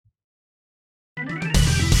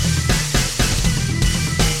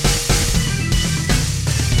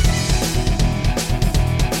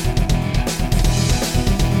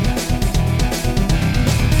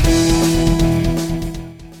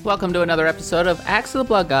welcome to another episode of Axe of the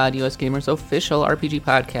Blood God, US Gamer's official RPG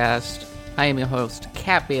podcast. I am your host,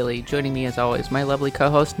 Kat Bailey. Joining me as always, my lovely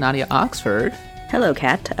co-host, Nadia Oxford. Hello,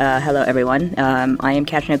 Kat. Hello, everyone. I am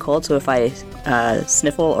catching a cold, so if I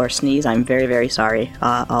sniffle or sneeze, I'm very, very sorry.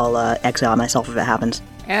 I'll exile myself if it happens.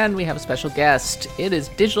 And we have a special guest. It is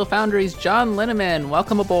Digital Foundry's John Linneman.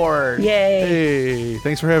 Welcome aboard. Yay! Hey,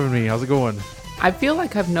 thanks for having me. How's it going? I feel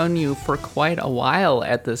like I've known you for quite a while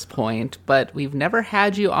at this point, but we've never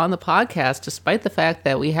had you on the podcast despite the fact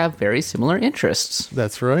that we have very similar interests.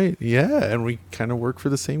 That's right. Yeah, and we kind of work for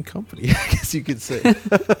the same company, I guess you could say.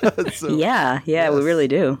 So, Yeah, yes. We really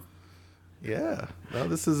do. Yeah. No,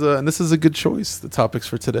 this is a good choice. The topics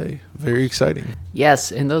for today. Very exciting.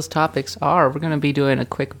 Yes, and those topics are, we're going to be doing a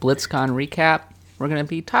quick BlitzCon recap. We're going to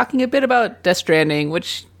be talking a bit about Death Stranding,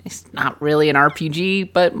 which is not really an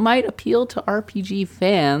RPG, but might appeal to RPG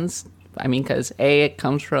fans. I mean, because A, it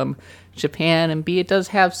comes from Japan, and B, it does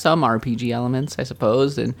have some RPG elements, I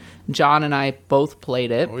suppose, and John and I both played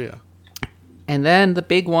it. Oh, yeah. And then the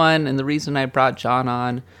big one, and the reason I brought John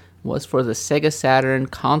on, was for the Sega Saturn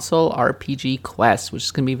console RPG Quest, which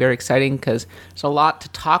is going to be very exciting because there's a lot to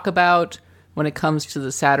talk about when it comes to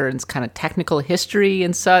the Saturn's kind of technical history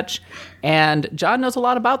and such. And John knows a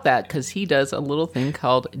lot about that because he does a little thing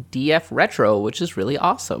called DF Retro, which is really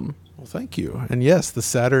awesome. Well, thank you. And yes, the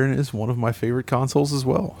Saturn is one of my favorite consoles as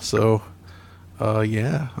well. So,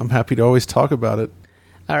 yeah, I'm happy to always talk about it.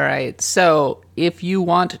 All right, so if you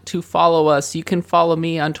want to follow us, you can follow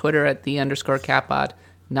me on Twitter at @the_Catbot.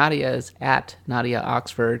 Nadia is at Nadia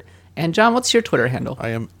Oxford. And John, what's your Twitter handle? I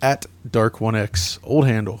am at Dark1X. Old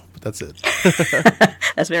handle, but that's it.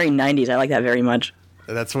 That's very 90s. I like that very much.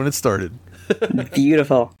 That's when it started.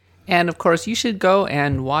 Beautiful. And of course, you should go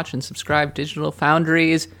and watch and subscribe Digital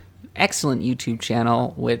Foundry's excellent YouTube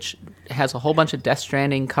channel, which has a whole bunch of Death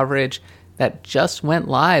Stranding coverage that just went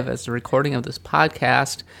live as the recording of this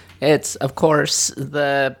podcast. It's, of course,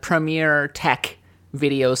 the premier tech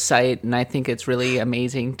video site, and I think it's really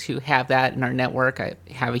amazing to have that in our network. I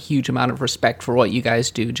have a huge amount of respect for what you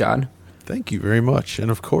guys do, John. Thank you very much. And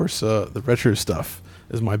of course, the retro stuff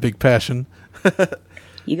is my big passion.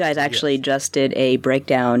 You guys actually just did a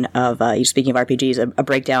breakdown of, speaking of RPGs, a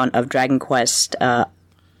breakdown of Dragon Quest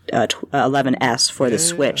 11S for the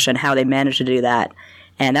Switch and how they managed to do that.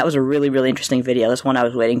 And that was a really, really interesting video. That's one I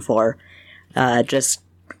was waiting for. Just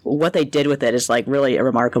what they did with it is like really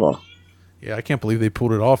remarkable. Yeah, I can't believe they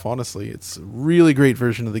pulled it off, honestly. It's a really great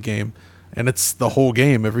version of the game. And it's the whole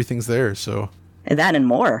game. Everything's there, so. And that and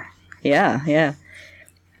more. Yeah.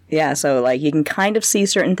 Yeah, so, like, you can kind of see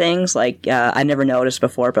certain things, like, I never noticed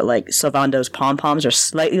before, but, like, Sylvando's pom-poms are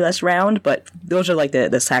slightly less round, but those are, like,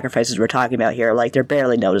 the sacrifices we're talking about here. Like, they're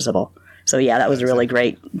barely noticeable. So, yeah, that was a really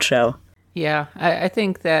great show. Yeah, I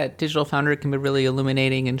think that Digital Foundry can be really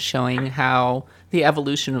illuminating in showing how the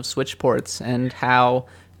evolution of Switch ports and how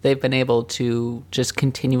they've been able to just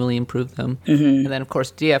continually improve them. Mm-hmm. And then, of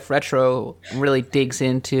course, DF Retro really digs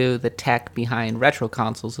into the tech behind retro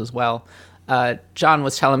consoles as well. John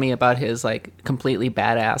was telling me about his like completely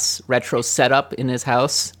badass retro setup in his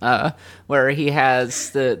house, where he has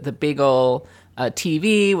the big ol'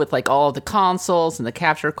 TV with like all of the consoles and the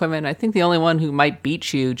capture equipment. I think the only one who might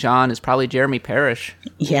beat you, John, is probably Jeremy Parrish.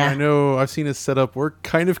 Yeah, I know. I've seen his setup. We're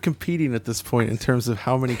kind of competing at this point in terms of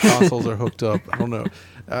how many consoles are hooked up. I don't know.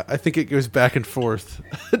 I think it goes back and forth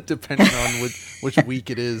depending on which week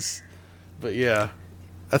it is. But yeah.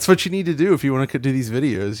 That's what you need to do if you want to do these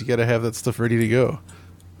videos. You got to have that stuff ready to go.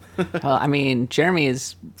 Well, I mean, Jeremy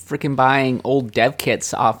is freaking buying old dev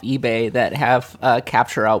kits off eBay that have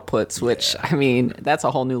capture outputs, which, I mean, that's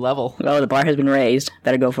a whole new level. Well, the bar has been raised.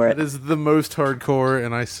 Better go for it. That is the most hardcore,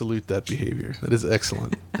 and I salute that behavior. That is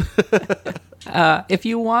excellent. If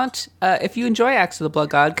you enjoy Axe of the Blood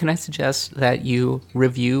God, can I suggest that you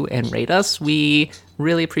review and rate us? We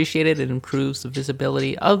really appreciate it. It improves the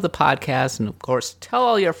visibility of the podcast. And, of course, tell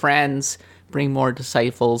all your friends. Bring more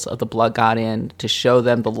disciples of the Blood God in to show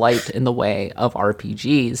them the light in the way of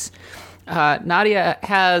RPGs. Nadia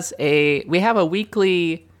we have a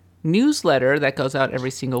weekly newsletter that goes out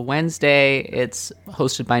every single Wednesday. It's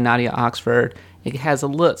hosted by Nadia Oxford. It has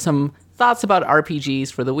some thoughts about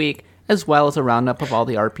RPGs for the week, as well as a roundup of all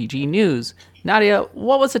the RPG news. Nadia,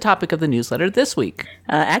 what was the topic of the newsletter this week?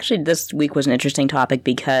 Actually, this week was an interesting topic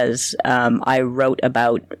because I wrote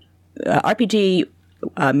about RPG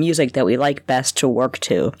music that we like best to work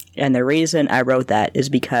to. And the reason I wrote that is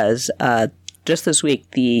because just this week,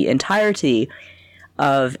 the entirety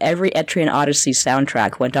of every Etrian Odyssey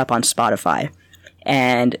soundtrack went up on Spotify.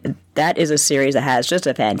 And that is a series that has just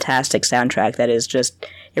a fantastic soundtrack that is just,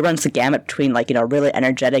 it runs the gamut between like, really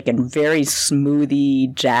energetic and very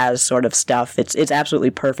smoothie jazz sort of stuff. It's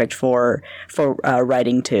absolutely perfect for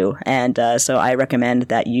writing to. And so I recommend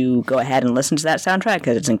that you go ahead and listen to that soundtrack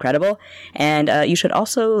because it's incredible. And you should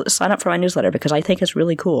also sign up for my newsletter because I think it's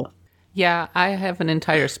really cool. Yeah, I have an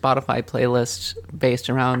entire Spotify playlist based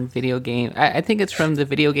around video game. I think it's from the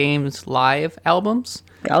Video Games Live albums.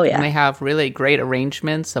 Oh, yeah. And they have really great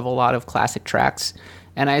arrangements of a lot of classic tracks.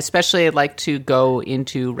 And I especially like to go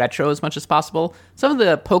into retro as much as possible. Some of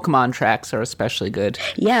the Pokemon tracks are especially good.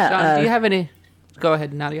 Yeah. John, do you have any? Go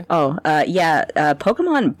ahead, Nadia. Yeah.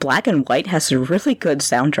 Pokemon Black and White has a really good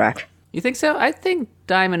soundtrack. You think so? I think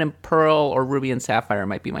Diamond and Pearl or Ruby and Sapphire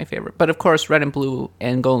might be my favorite. But of course, Red and Blue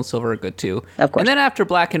and Gold and Silver are good too. Of course. And then after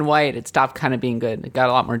Black and White, it stopped kind of being good. It got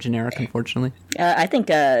a lot more generic, unfortunately. I think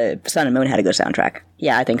Sun and Moon had a good soundtrack.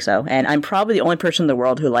 Yeah, I think so. And I'm probably the only person in the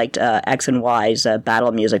world who liked X and Y's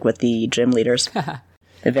battle music with the gym leaders.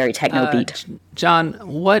 The very techno beat. John,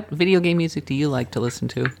 what video game music do you like to listen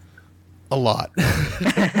to? A lot.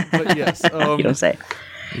 But yes. You don't say.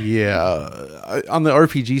 Yeah, on the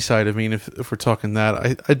RPG side, I mean, if we're talking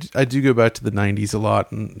that, I do go back to the 90s a lot,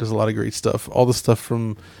 and there's a lot of great stuff. All the stuff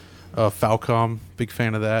from Falcom, big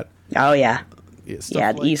fan of that. Oh, yeah.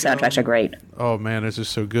 Yeah, the soundtracks are great. Oh, man, it's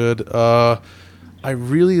just so good. I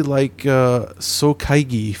really like So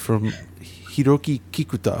Kaigi from Hiroki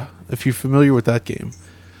Kikuta, if you're familiar with that game.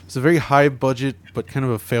 It's a very high budget, but kind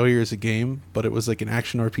of a failure as a game, but it was like an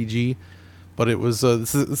action RPG. But it was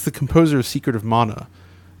it's the composer of Secret of Mana.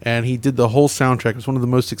 And he did the whole soundtrack. It was one of the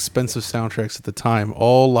most expensive soundtracks at the time,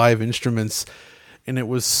 all live instruments. And it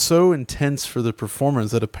was so intense for the performers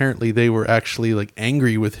that apparently they were actually like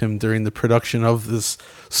angry with him during the production of this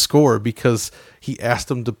score because he asked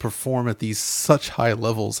them to perform at these such high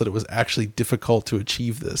levels that it was actually difficult to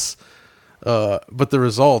achieve this. But the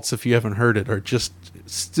results, if you haven't heard it, are just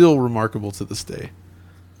still remarkable to this day.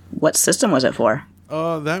 What system was it for?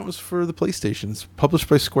 That was for the PlayStations, published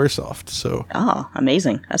by Squaresoft. So,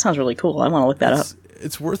 amazing! That sounds really cool. I want to look that up.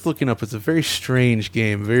 It's worth looking up. It's a very strange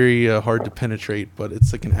game, very hard to penetrate, but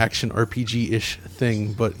it's like an action RPG-ish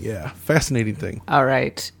thing. But yeah, fascinating thing. All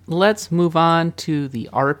right, let's move on to the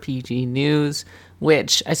RPG news,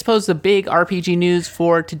 which I suppose the big RPG news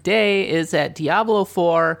for today is that Diablo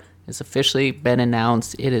 4 has officially been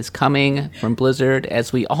announced. It is coming from Blizzard,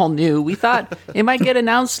 as we all knew. We thought it might get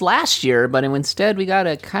announced last year, but instead we got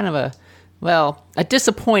a kind of a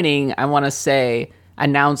disappointing, I want to say,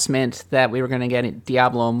 announcement that we were going to get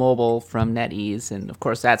Diablo Mobile from NetEase, and of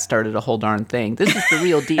course that started a whole darn thing. This is the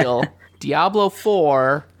real deal. Diablo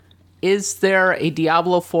 4. Is there a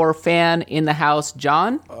Diablo 4 fan in the house,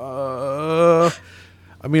 John? I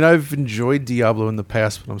mean, I've enjoyed Diablo in the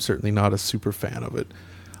past, but I'm certainly not a super fan of it.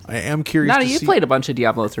 I am curious Nada, you played a bunch of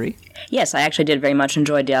Diablo 3. Yes, I actually did very much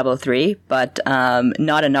enjoy Diablo 3, but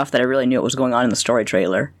not enough that I really knew what was going on in the story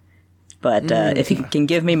trailer. But if you can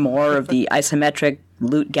give me more of the isometric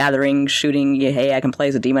loot gathering, shooting, hey, I can play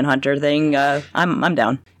as a demon hunter thing, I'm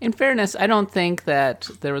down. In fairness, I don't think that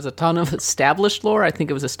there was a ton of established lore. I think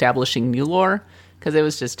it was establishing new lore, because it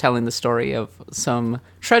was just telling the story of some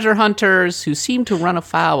treasure hunters who seem to run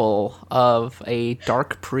afoul of a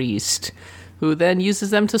dark priest who then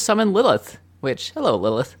uses them to summon Lilith, which, hello,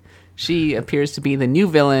 Lilith. She appears to be the new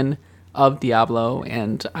villain of Diablo,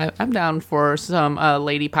 and I'm down for some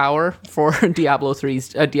lady power for Diablo's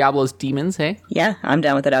demons, hey? Yeah, I'm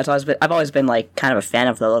down with it. I've always been like kind of a fan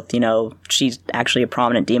of Lilith. She's actually a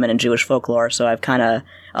prominent demon in Jewish folklore, so I've kind of,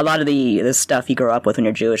 a lot of the stuff you grow up with when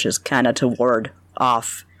you're Jewish is kind of to ward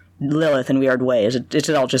off Lilith in weird ways. It's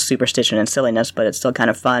all just superstition and silliness, but it's still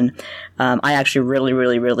kind of fun. I actually really,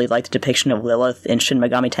 really, really like the depiction of Lilith in Shin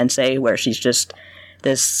Megami Tensei, where she's just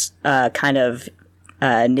this kind of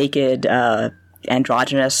naked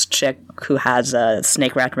androgynous chick who has a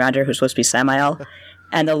snake wrapped around her who's supposed to be Samael.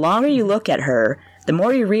 And the longer you look at her, the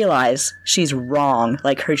more you realize she's wrong.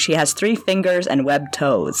 Like, she has 3 fingers and webbed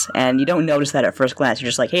toes, and you don't notice that at first glance. You're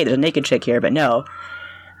just like, hey, there's a naked chick here, but no.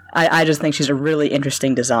 I just think she's a really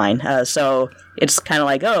interesting design. So it's kind of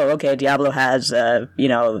like, oh, okay, Diablo has,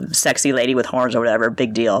 sexy lady with horns or whatever,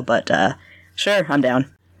 big deal. But sure, I'm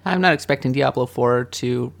down. I'm not expecting Diablo 4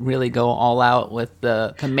 to really go all out with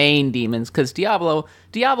the main demons, because Diablo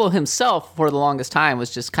himself, for the longest time,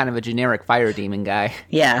 was just kind of a generic fire demon guy.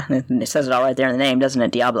 Yeah, it says it all right there in the name, doesn't it,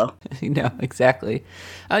 Diablo? No, exactly.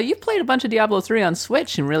 You played a bunch of Diablo 3 on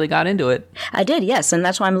Switch and really got into it. I did, yes, and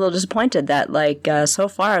that's why I'm a little disappointed that, so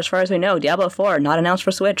far as we know, Diablo 4 not announced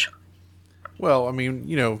for Switch. Well, I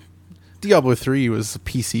mean, Diablo 3 was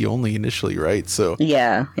PC only initially, right? So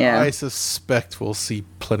yeah. I suspect we'll see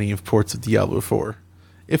plenty of ports of Diablo 4.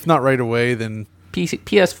 If not right away, then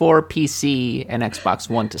PS4, PC, and Xbox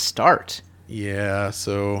One to start. Yeah,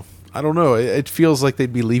 so I don't know. It feels like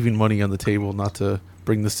they'd be leaving money on the table not to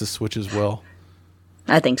bring this to Switch as well.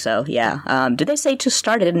 I think so, yeah. Did they say to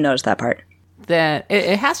start? I didn't notice that part. Then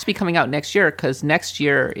it has to be coming out next year, because next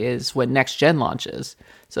year is when next gen launches.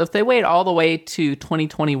 So if they wait all the way to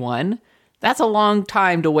 2021, that's a long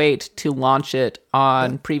time to wait to launch it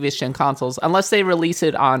on previous gen consoles, unless they release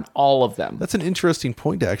it on all of them. That's an interesting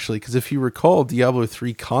point, actually, because if you recall, Diablo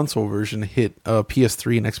 3 console version hit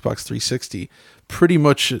PS3 and Xbox 360 pretty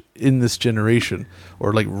much in this generation,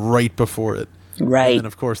 or like right before it. Right. And then,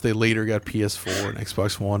 of course, they later got PS4 and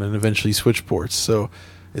Xbox One and eventually Switch ports. So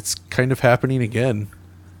it's kind of happening again.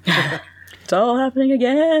 It's all happening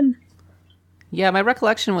again. Yeah, my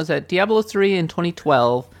recollection was that Diablo 3 in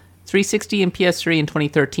 2012, 360 and PS3 in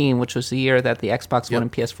 2013, which was the year that the Xbox One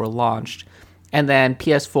and PS4 launched, and then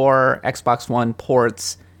PS4, Xbox One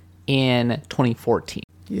ports in 2014.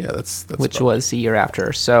 Yeah, that's which was the year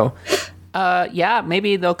after. So, yeah,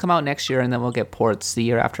 maybe they'll come out next year and then we'll get ports the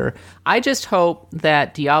year after. I just hope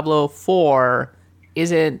that Diablo 4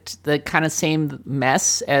 isn't the kind of same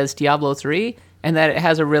mess as Diablo 3, and that it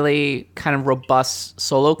has a really kind of robust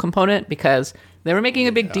solo component, because they were making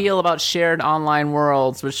a big deal about shared online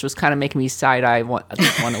worlds, which was kind of making me side-eye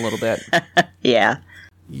this one a little bit. Yeah.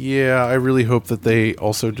 Yeah, I really hope that they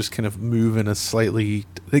also just kind of move in a slightly...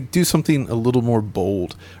 Like, do something a little more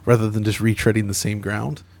bold, rather than just retreading the same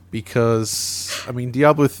ground. Because, I mean,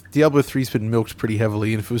 Diablo 3's been milked pretty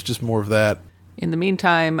heavily, and if it was just more of that... In the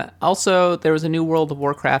meantime, also, there was a new World of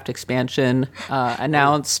Warcraft expansion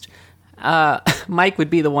announced. Mike would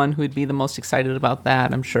be the one who would be the most excited about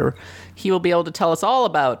that. I'm sure he will be able to tell us all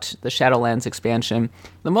about the Shadowlands expansion.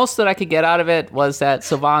 The most that I could get out of it was that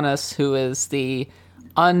Sylvanas, who is the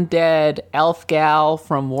undead elf gal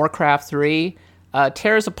from Warcraft 3,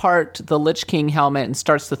 tears apart the Lich King helmet and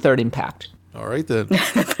starts the third impact. All right, then. The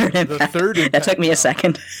third impact. That took me a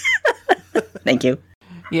second. Thank you.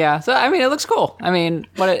 Yeah, so, I mean, it looks cool. I mean,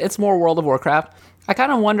 but it's more World of Warcraft. I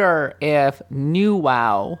kind of wonder if new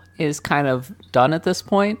WoW is kind of done at this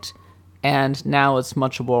point, and now it's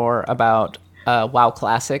much more about WoW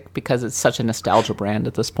Classic, because it's such a nostalgia brand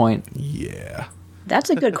at this point. Yeah. That's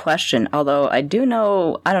a good question, although I do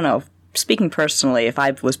know, I don't know, speaking personally, if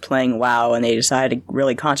I was playing WoW and they decided to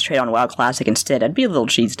really concentrate on WoW Classic instead, I'd be a little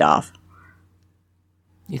cheesed off.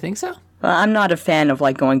 You think so? Well, I'm not a fan of,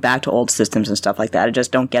 like, going back to old systems and stuff like that. I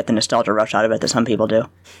just don't get the nostalgia rush out of it that some people do.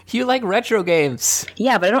 You like retro games.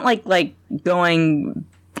 Yeah, but I don't like going,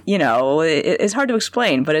 you know, it's hard to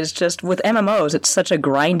explain, but it's just, with MMOs, it's such a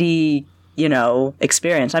grindy, you know,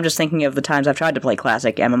 experience. I'm just thinking of the times I've tried to play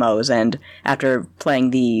classic MMOs, and after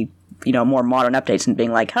playing the, you know, more modern updates and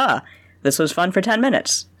being like, this was fun for 10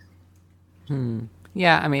 minutes.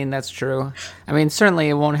 Yeah, I mean, that's true. I mean,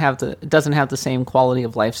 certainly it doesn't have the same quality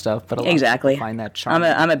of life stuff, but a lot of people find that charming.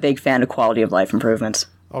 I'm a big fan of quality of life improvements.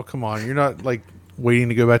 Oh, come on. You're not, like, waiting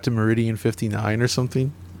to go back to Meridian 59 or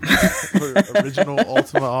something? For original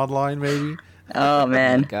Ultima Online, maybe? Oh,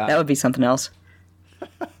 man. That would be something else.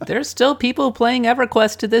 There's still people playing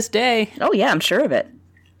EverQuest to this day. Oh, yeah, I'm sure of it.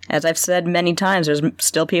 As I've said many times, there's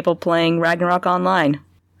still people playing Ragnarok Online.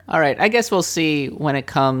 All right, I guess we'll see when it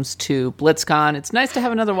comes to BlitzCon. It's nice to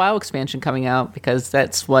have another WoW expansion coming out, because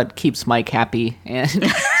that's what keeps Mike happy,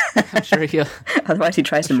 and I'm sure he'll... Otherwise he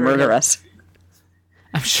tries to murder us.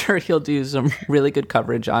 I'm sure he'll do some really good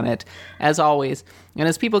coverage on it, as always. And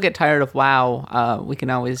as people get tired of WoW, we can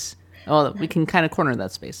kind of corner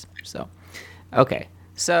that space. So, okay.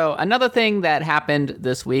 So another thing that happened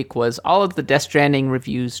this week was all of the Death Stranding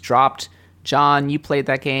reviews dropped. John, you played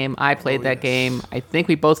that game. I played that game. I think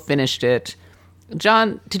we both finished it.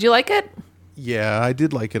 John, did you like it? Yeah, I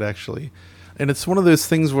did like it, actually. And it's one of those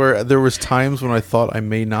things where there was times when I thought I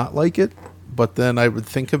may not like it, but then I would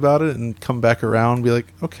think about it and come back around and be like,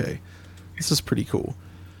 okay, this is pretty cool.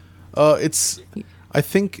 I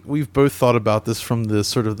think we've both thought about this from the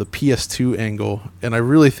sort of the PS2 angle, and I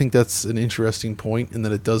really think that's an interesting point, in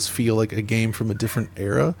that it does feel like a game from a different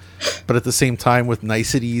era, but at the same time with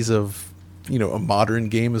niceties of, you know, a modern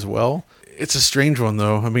game as well. It's a strange one,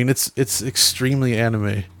 though. I mean, it's extremely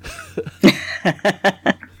anime.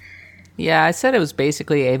 Yeah, I said it was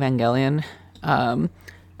basically Evangelion.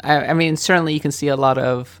 I mean, certainly you can see a lot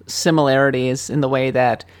of similarities in the way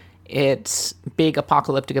that its big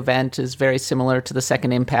apocalyptic event is very similar to the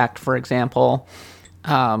Second Impact, for example,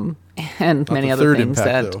 and Not many the other third things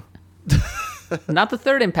impact, that... Not the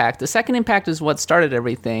Third Impact. The Second Impact is what started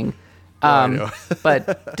everything. I know.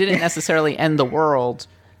 But didn't necessarily end the world.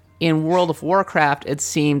 In World of Warcraft, it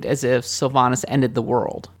seemed as if Sylvanas ended the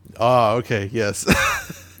world. Ah, okay, yes.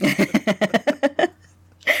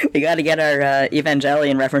 We got to get our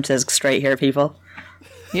Evangelion references straight here, people.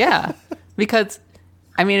 Yeah, because,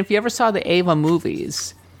 I mean, if you ever saw the Ava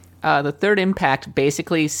movies, the third impact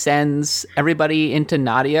basically sends everybody into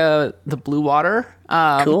Nadia, the blue water.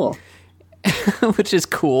 Cool. Which is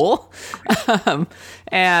cool.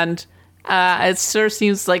 And it sure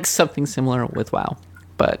seems like something similar with WoW.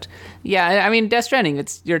 But yeah, I mean, Death Stranding,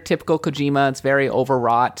 it's your typical Kojima. It's very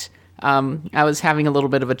overwrought. I was having a little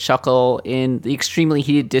bit of a chuckle in the extremely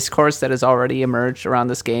heated discourse that has already emerged around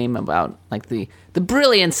this game about like the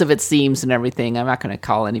brilliance of its themes and everything. I'm not going to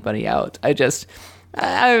call anybody out.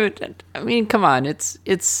 I mean, come on, it's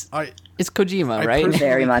Kojima, right?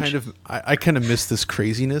 Very much. I kind of miss this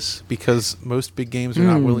craziness because most big games are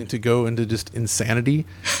not willing to go into just insanity.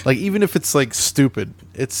 Like, even if it's like stupid,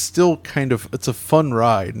 it's still it's a fun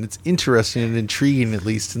ride and it's interesting and intriguing, at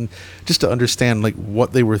least, and just to understand like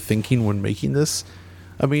what they were thinking when making this.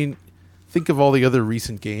 I mean, think of all the other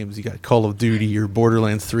recent games. You got Call of Duty or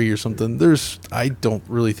Borderlands 3 or something. I don't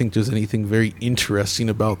really think there's anything very interesting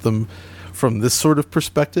about them from this sort of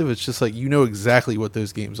perspective. It's just like, you know exactly what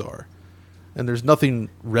those games are. And there's nothing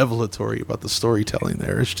revelatory about the storytelling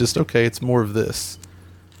there. It's just, okay, it's more of this.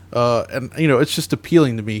 And, it's just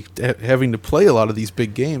appealing to me, having to play a lot of these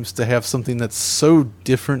big games, to have something that's so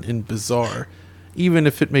different and bizarre, even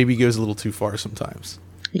if it maybe goes a little too far sometimes.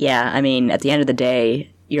 Yeah, I mean, at the end of the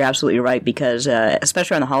day, you're absolutely right, because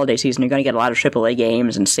especially around the holiday season, you're going to get a lot of AAA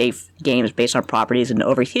games and safe games based on properties. And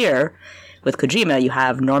over here, with Kojima, you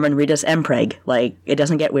have Norman Reedus Mpreg. Like, it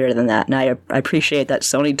doesn't get weirder than that. And I appreciate that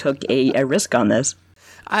Sony took a risk on this.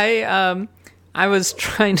 I was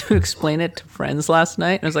trying to explain it to friends last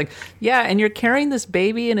night. And I was like, yeah, and you're carrying this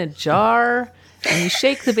baby in a jar, and you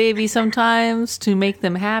shake the baby sometimes to make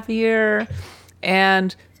them happier.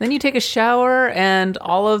 And then you take a shower, and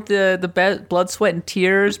all of the blood, sweat, and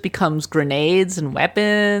tears becomes grenades and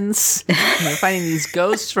weapons. And you're fighting these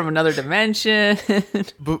ghosts from another dimension.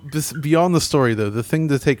 But beyond the story, though, the thing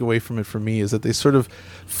to take away from it for me is that they sort of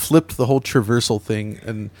flipped the whole traversal thing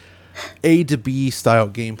and A to B style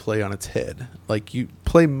gameplay on its head. Like, you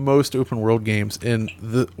play most open world games, and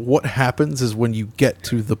what happens is when you get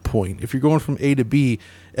to the point. If you're going from A to B,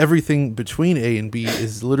 everything between A and B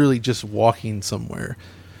is literally just walking somewhere.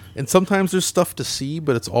 And sometimes there's stuff to see,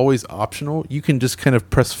 but it's always optional. You can just kind of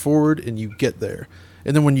press forward and you get there.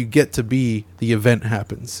 And then when you get to B, the event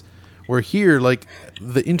happens. Where here, like,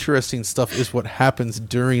 the interesting stuff is what happens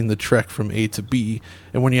during the trek from A to B.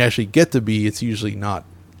 And when you actually get to B, it's usually not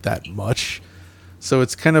that much. So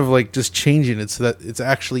it's kind of like just changing it so that it's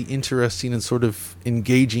actually interesting and sort of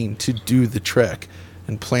engaging to do the trek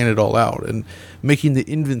and plan it all out, and making the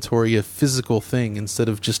inventory a physical thing instead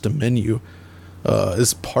of just a menu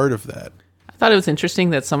is part of that. I thought it was interesting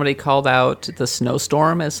that somebody called out the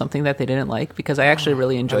snowstorm as something that they didn't like, because I actually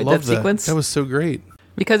really enjoyed that sequence. That was so great.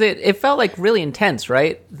 Because it felt like really intense,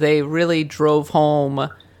 right? They really drove home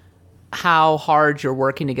how hard you're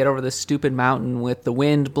working to get over this stupid mountain with the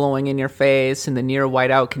wind blowing in your face and the near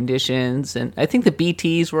whiteout conditions. And I think the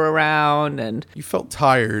BTs were around, and you felt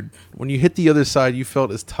tired. When you hit the other side, you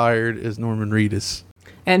felt as tired as Norman Reedus.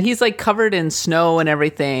 And he's like covered in snow and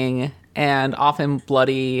everything, and often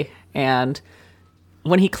bloody. And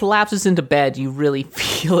when he collapses into bed, you really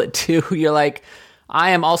feel it too. You're like,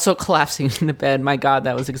 I am also collapsing into bed. My God,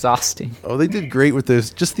 that was exhausting. Oh, they did great with this.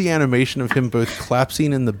 Just the animation of him both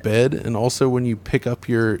collapsing in the bed, and also when you pick up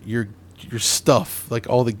your stuff, like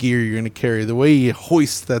all the gear you're going to carry, the way he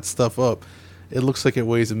hoists that stuff up, it looks like it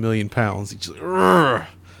weighs 1,000,000 pounds. He's just,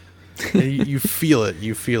 and you feel it.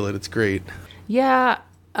 You feel it. It's great. Yeah.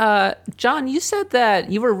 John, you said that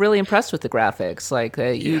you were really impressed with the graphics. Like,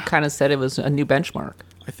 you kind of said it was a new benchmark.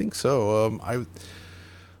 I think so.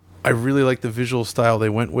 I really like the visual style they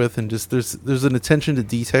went with, and just there's an attention to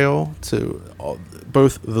detail to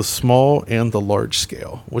both the small and the large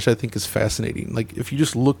scale, which I think is fascinating. Like, if you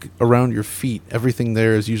just look around your feet, everything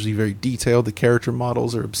there is usually very detailed. The character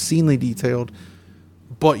models are obscenely detailed,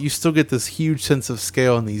 but you still get this huge sense of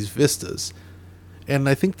scale in these vistas. And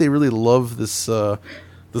I think they really love this the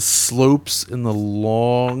slopes and the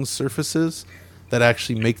long surfaces that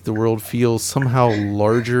actually make the world feel somehow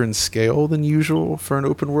larger in scale than usual for an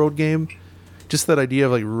open world game. Just that idea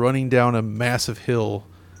of like running down a massive hill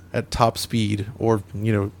at top speed, or,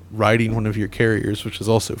 riding one of your carriers, which is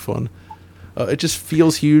also fun. It just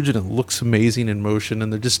feels huge, and it looks amazing in motion,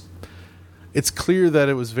 and it's clear that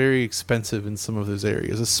it was very expensive in some of those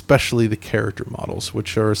areas, especially the character models,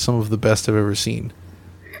 which are some of the best I've ever seen.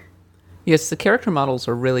 Yes, the character models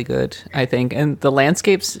are really good, I think, and the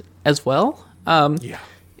landscapes as well. Yeah.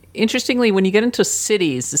 interestingly, when you get into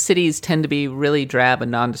cities, the cities tend to be really drab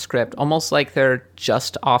and nondescript, almost like they're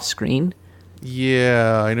just off screen.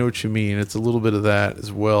 Yeah, I know what you mean. It's a little bit of that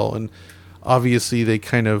as well. And obviously they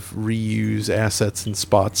kind of reuse assets and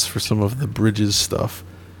spots for some of the bridges stuff.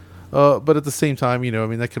 But at the same time, I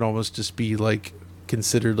mean, that could almost just be like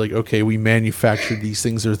considered like, okay, we manufactured these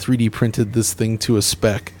things or 3D printed this thing to a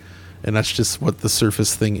spec. And that's just what the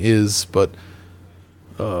Surface thing is. But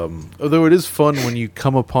although it is fun when you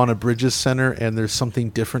come upon a bridges center and there's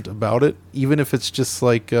something different about it, even if it's just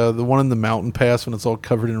like the one in the mountain pass when it's all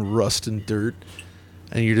covered in rust and dirt,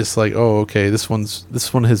 and you're just like, oh, okay, this one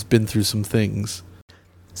has been through some things.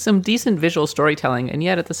 Some decent visual storytelling, and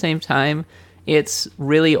yet at the same time, it's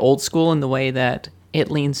really old school in the way that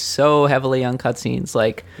it leans so heavily on cutscenes.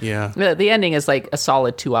 Like, yeah, the ending is like a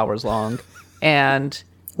solid 2 hours long, and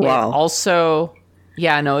wow. it also.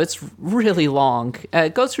 Yeah, no, it's really long.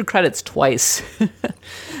 It goes through credits twice.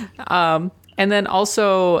 And then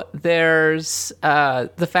also there's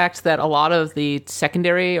the fact that a lot of the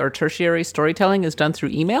secondary or tertiary storytelling is done through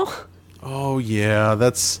email. Oh, yeah,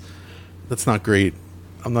 that's not great.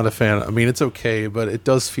 I'm not a fan. I mean, it's okay, but it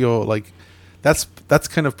does feel like that's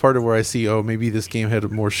kind of part of where I see, oh, maybe this game had a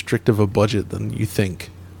more strict of a budget than you think,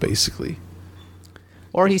 basically.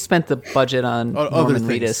 Or he spent the budget on Norman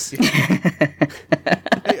Reedus.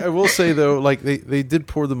 I will say, though, like they did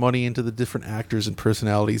pour the money into the different actors and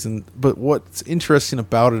personalities, but what's interesting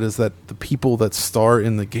about it is that the people that star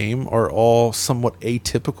in the game are all somewhat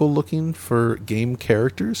atypical looking for game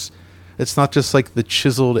characters. It's not just like the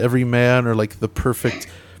chiseled everyman or like the perfect,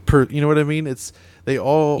 you know what I mean? They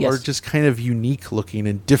all are just kind of unique looking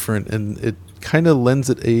and different, and it kind of lends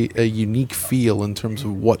it a unique feel in terms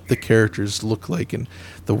of what the characters look like and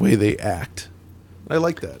the way they act. I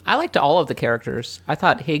like that. I liked all of the characters. I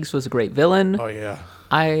thought Higgs was a great villain. Oh, yeah.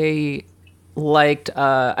 I liked,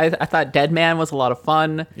 I thought Deadman was a lot of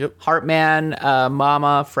fun. Yep. Heartman,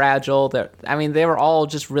 Mama, Fragile. They were all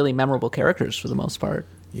just really memorable characters for the most part.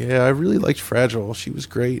 Yeah, I really liked Fragile. She was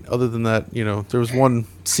great. Other than that, there was one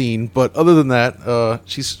scene, but other than that,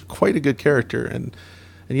 she's quite a good character. And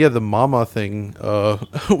yeah, the Mama thing,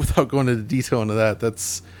 without going into detail into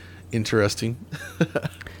that's interesting.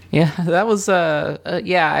 Yeah, that was,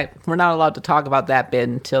 we're not allowed to talk about that bit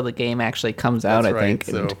until the game actually comes out, That's I right.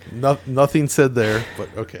 think. So nothing said there, but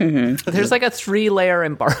okay. Mm-hmm. There's like a 3-layer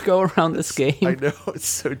embargo around this game. I know, it's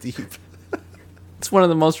so deep. It's one of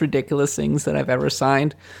the most ridiculous things that I've ever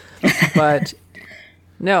signed. But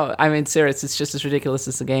no, I mean, serious, it's just as ridiculous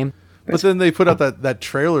as the game. But then they put out that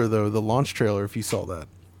trailer, though, the launch trailer, if you saw that.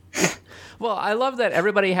 Well, I love that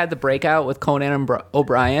everybody had the breakout with Conan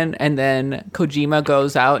O'Brien, and then Kojima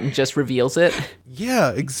goes out and just reveals it. Yeah,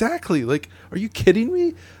 exactly. Like, are you kidding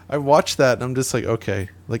me? I watched that, and I'm just like, okay.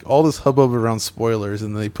 Like, all this hubbub around spoilers,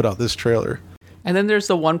 and then they put out this trailer. And then there's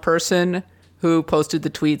the one person who posted the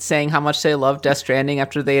tweet saying how much they loved Death Stranding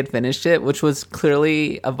after they had finished it, which was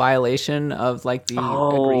clearly a violation of, like, the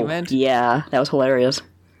agreement. Yeah, that was hilarious.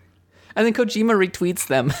 And then Kojima retweets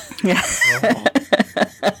them. Yeah.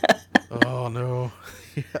 Oh no.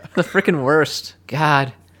 Yeah. The freaking worst.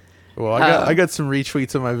 God. Well, I got some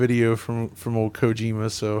retweets of my video from old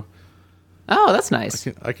Kojima, so oh, that's nice.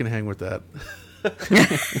 I can hang with that.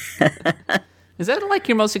 Is that like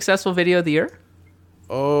your most successful video of the year?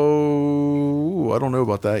 Oh, I don't know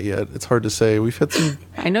about that yet. It's hard to say. We've had some.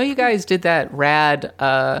 I know you guys did that rad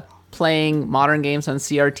playing modern games on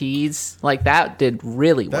CRTs. Like that did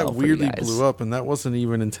really well. That weirdly for you guys. blew up, and that wasn't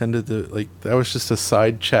even intended to like. That was just a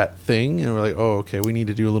side chat thing, and we're like, oh, okay, we need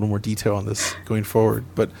to do a little more detail on this going forward.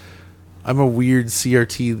 But I'm a weird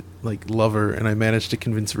CRT like lover, and I managed to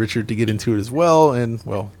convince Richard to get into it as well. And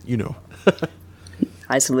well, you know.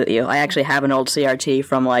 I salute you. I actually have an old CRT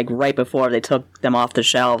from like right before they took them off the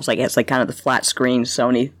shelves. Like it's like kind of the flat screen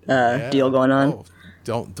Sony deal going on.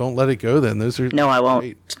 Oh, don't let it go then. Those are No, I won't.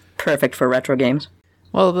 great. It's perfect for retro games.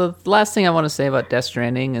 Well, the last thing I want to say about Death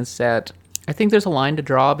Stranding is that I think there's a line to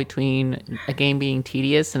draw between a game being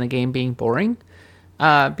tedious and a game being boring.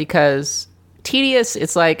 Because tedious,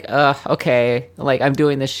 it's like, okay, like I'm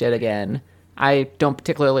doing this shit again. I don't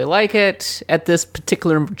particularly like it at this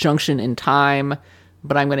particular junction in time,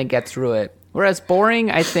 but I'm going to get through it. Whereas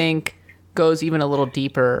boring, I think, goes even a little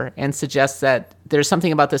deeper and suggests that there's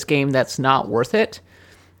something about this game that's not worth it.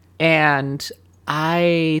 And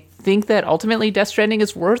I think that ultimately Death Stranding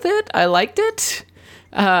is worth it. I liked it.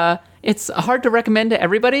 It's hard to recommend to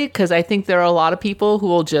everybody because I think there are a lot of people who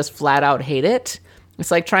will just flat out hate it.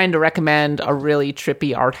 It's like trying to recommend a really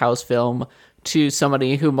trippy art house film to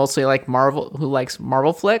somebody who mostly likes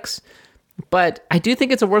Marvel flicks. But I do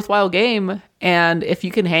think it's a worthwhile game, And if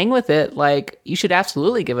you can hang with it, like, you should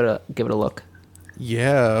absolutely give it a look.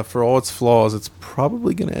 Yeah, for all its flaws, it's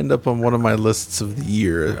probably going to end up on one of my lists of the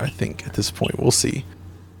year, I think, at this point. We'll see.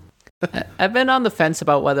 I've been on the fence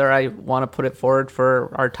about whether I want to put it forward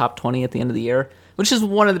for our top 20 at the end of the year, which is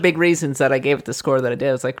one of the big reasons that I gave it the score that I did.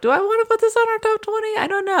 I was like, do I want to put this on our top 20? I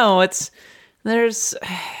don't know.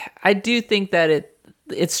 I do think that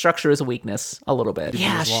its structure is a weakness a little bit.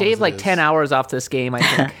 Yeah, shave like 10 hours off this game, I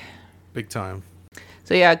think. Big time.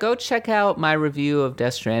 So yeah, go check out my review of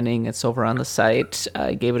Death Stranding. It's over on the site.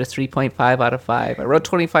 I gave it a 3.5 out of 5. I wrote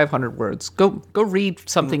 2,500 words. Go read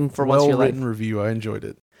something for once in your life. Well-written review. I enjoyed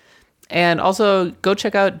it. And also go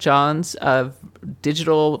check out John's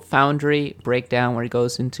Digital Foundry breakdown where he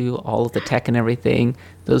goes into all of the tech and everything.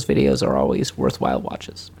 Those videos are always worthwhile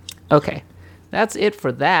watches. Okay, that's it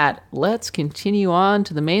for that. Let's continue on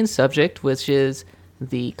to the main subject, which is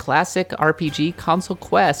the classic RPG console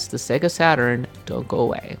quest, the Sega Saturn. Don't go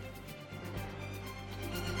away.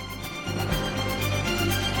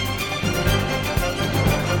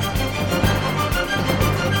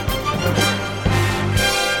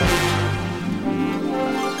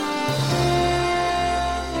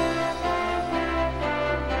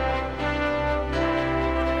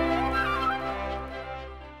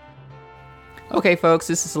 Okay, folks,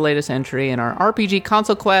 this is the latest entry in our RPG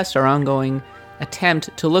console quest, our ongoing attempt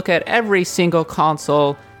to look at every single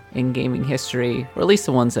console in gaming history, or at least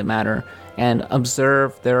the ones that matter, and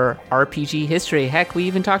observe their RPG history. Heck, we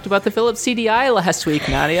even talked about the Philips CDI last week,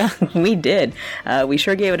 Nadia. We did. We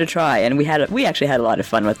sure gave it a try, and we actually had a lot of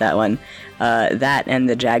fun with that one. That and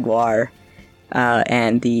the Jaguar,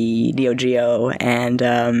 and the Neo Geo,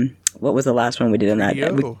 and what was the last one we did in that?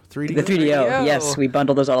 3DO. The 3DO. Yes, we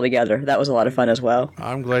bundled those all together. That was a lot of fun as well.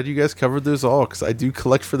 I'm glad you guys covered those all, because I do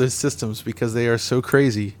collect for those systems because they are so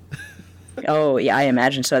crazy. Oh, yeah, I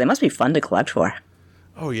imagine so. They must be fun to collect for.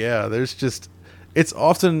 Oh, yeah. It's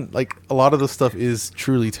often, like, a lot of the stuff is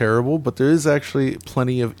truly terrible, but there is actually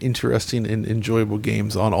plenty of interesting and enjoyable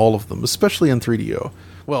games on all of them, especially on 3DO.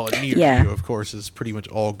 Well, Neo Geo, of course, is pretty much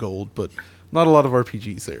all gold, but not a lot of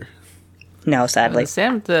RPGs there. No, sadly.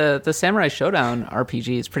 The Samurai Showdown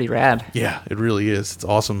RPG is pretty rad. Yeah, it really is. It's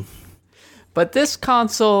awesome. But this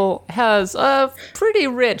console has a pretty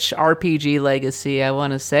rich RPG legacy, I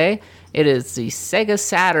want to say. It is the Sega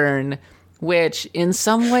Saturn, which in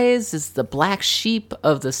some ways is the black sheep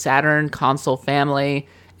of the Saturn console family,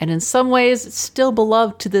 and in some ways it's still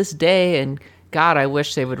beloved to this day, and God, I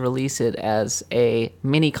wish they would release it as a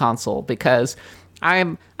mini console, because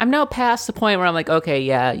I'm now past the point where I'm like, okay,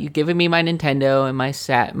 yeah, you've given me my Nintendo and my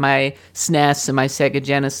SNES and my Sega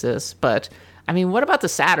Genesis, but I mean, what about the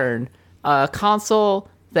Saturn? A console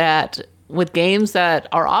that with games that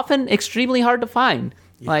are often extremely hard to find.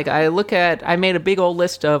 Yeah. Like I made a big old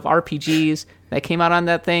list of RPGs that came out on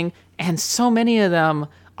that thing, and so many of them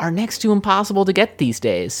are next to impossible to get these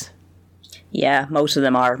days. Yeah, most of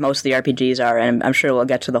them are. Most of the RPGs are, and I'm sure we'll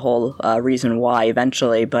get to the whole reason why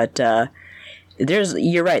eventually, but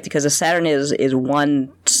you're right, because the Saturn is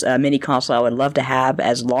one mini console I would love to have,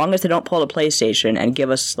 as long as they don't pull a PlayStation and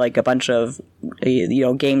give us like a bunch of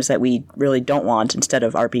games that we really don't want instead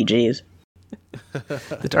of RPGs.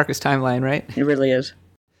 The darkest timeline, right? It really is.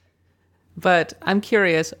 But I'm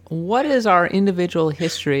curious, what is our individual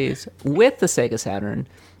histories with the Sega Saturn?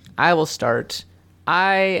 I will start.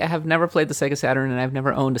 I have never played the Sega Saturn, and I've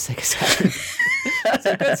never owned a Sega Saturn. That's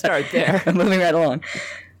a good start there. Moving right along.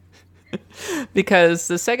 Because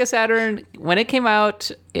the Sega Saturn, when it came out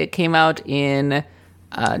in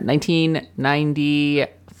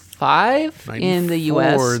 1995 in the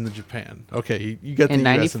U.S. 94 in Japan. Okay, you got the in US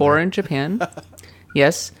 94 in Japan.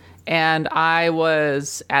 Yes. And I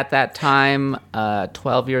was, at that time,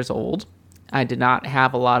 12 years old. I did not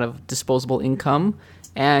have a lot of disposable income.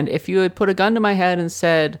 And if you had put a gun to my head and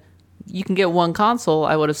said, you can get one console,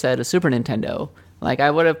 I would have said a Super Nintendo. Like,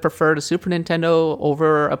 I would have preferred a Super Nintendo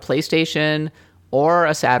over a PlayStation or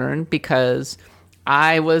a Saturn, because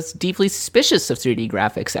I was deeply suspicious of 3D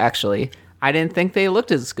graphics, actually. I didn't think they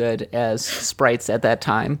looked as good as sprites at that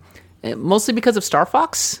time. Mostly because of Star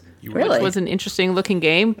Fox, really? Which was an interesting looking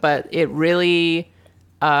game, but it really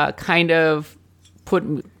kind of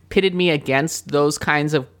pitted me against those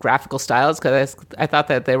kinds of graphical styles, because I thought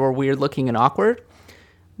that they were weird looking and awkward.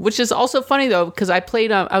 Which is also funny, though, because I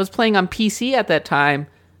was playing on PC at that time,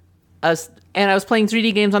 and I was playing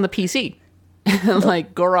 3D games on the PC.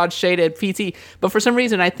 Like Gorod shaded PC. But for some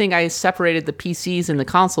reason, I think I separated the PCs and the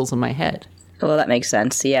consoles in my head. Well, that makes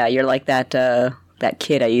sense. Yeah, you're like that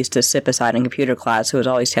kid I used to sit beside in computer class who was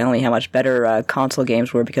always telling me how much better console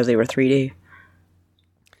games were because they were 3D.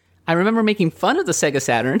 I remember making fun of the Sega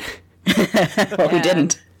Saturn Well, who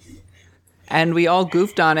didn't? And we all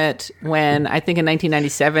goofed on it when, I think in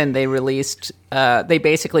 1997, they released, they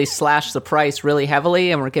basically slashed the price really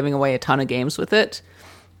heavily and were giving away a ton of games with it.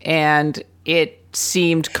 And it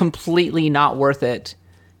seemed completely not worth it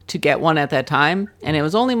to get one at that time. And it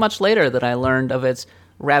was only much later that I learned of its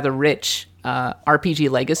rather rich RPG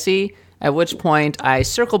legacy, at which point I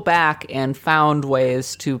circled back and found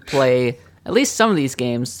ways to play at least some of these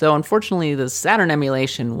games. So unfortunately, the Saturn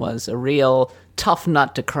emulation was a real tough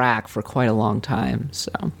nut to crack for quite a long time.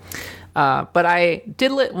 So, but I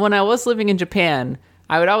did when I was living in Japan,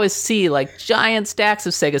 I would always see like giant stacks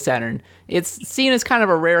of Sega Saturn. It's seen as kind of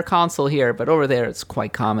a rare console here, but over there it's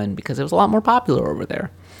quite common because it was a lot more popular over there.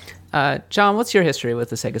 John, what's your history with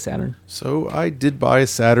the Sega Saturn? So I did buy a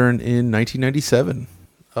Saturn in 1997.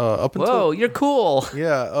 Whoa, you're cool.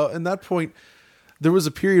 Yeah, at that point, there was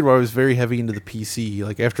a period where I was very heavy into the PC,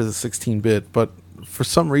 like after the 16-bit, but for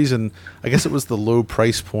some reason, I guess it was the low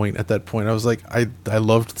price point at that point. I was like, I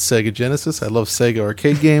loved Sega Genesis. I loved Sega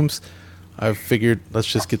arcade games. I figured, let's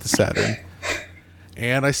just get the Saturn.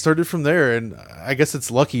 And I started from there, and I guess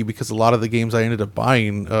it's lucky because a lot of the games I ended up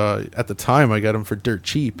buying, at the time, I got them for dirt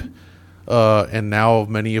cheap. And now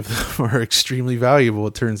many of them are extremely valuable,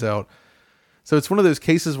 it turns out. So it's one of those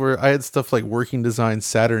cases where I had stuff like working design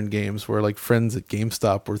Saturn games where like friends at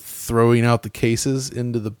GameStop were throwing out the cases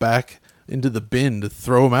into the bin to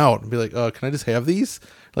throw them out and be like, can I just have these?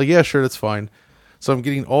 Like, yeah, sure, that's fine. So I'm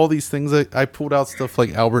getting all these things. I pulled out stuff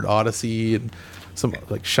like Albert Odyssey and some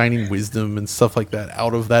like Shining Wisdom and stuff like that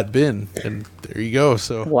out of that bin. And there you go.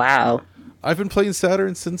 So Wow. I've been playing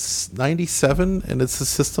Saturn since 97, and it's a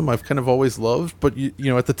system I've kind of always loved. But, you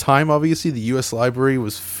know, at the time, obviously, the U.S. library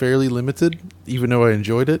was fairly limited, even though I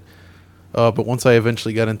enjoyed it. But once I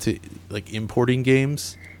eventually got into, like, importing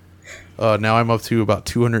games, now I'm up to about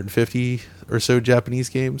 250 or so Japanese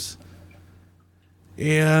games.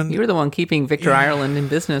 And You were the one keeping Victor Ireland in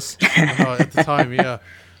business. at the time, yeah.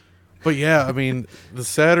 But, yeah, I mean, the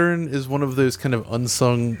Saturn is one of those kind of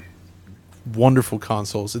unsung wonderful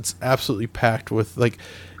consoles. It's absolutely packed with, like,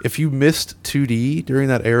 if you missed 2D during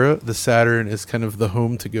that era, the Saturn is kind of the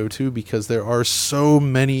home to go to because there are so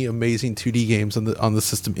many amazing 2D games on the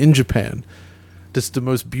system in Japan. Just the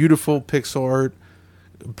most beautiful pixel art,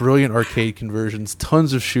 brilliant arcade conversions,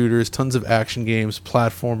 tons of shooters, tons of action games,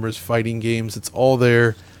 platformers, fighting games. It's all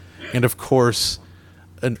there. And of course,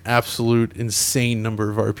 an absolute insane number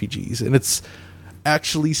of RPGs. And it's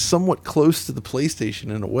actually somewhat close to the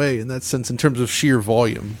PlayStation in a way, in that sense, in terms of sheer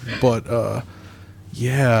volume. But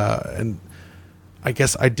yeah, and I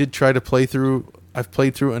guess I did try to play through. I've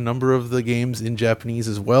played through a number of the games in Japanese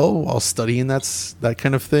as well while studying that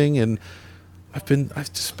kind of thing, and I've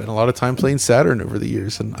just spent a lot of time playing Saturn over the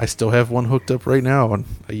years, and I still have one hooked up right now, and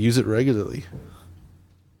I use it regularly.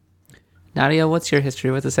 Nadia, what's your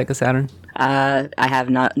history with the Sega Saturn? I have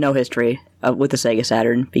no history with the Sega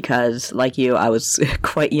Saturn because, like you, I was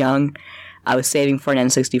quite young. I was saving for an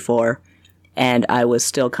N64, and I was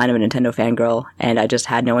still kind of a Nintendo fangirl, and I just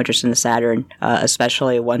had no interest in the Saturn,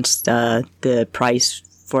 especially once the price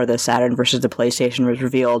for the Saturn versus the PlayStation was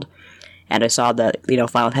revealed, and I saw that,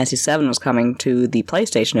 Final Fantasy VII was coming to the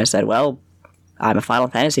PlayStation. I said, well, I'm a Final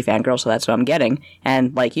Fantasy fangirl, so that's what I'm getting.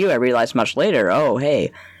 And like you, I realized much later, oh,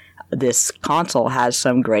 hey, this console has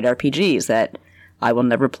some great RPGs that I will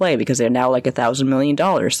never play because they're now like $1,000 million.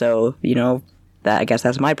 So, I guess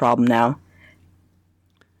that's my problem now.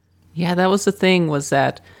 Yeah, that was the thing, was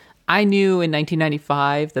that I knew in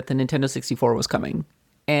 1995 that the Nintendo 64 was coming.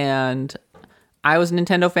 And I was a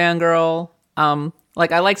Nintendo fangirl.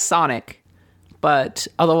 I liked Sonic, but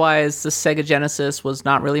otherwise the Sega Genesis was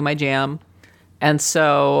not really my jam. And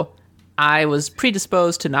so I was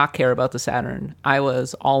predisposed to not care about the Saturn. I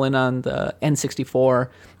was all in on the N64.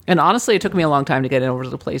 And honestly, it took me a long time to get over to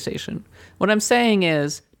the PlayStation. What I'm saying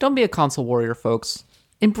is, don't be a console warrior, folks.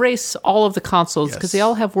 Embrace all of the consoles because they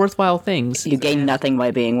all have worthwhile things. You gain nothing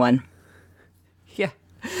by being one. Yeah,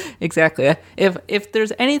 exactly. If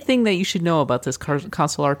there's anything that you should know about this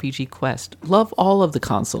console RPG quest, love all of the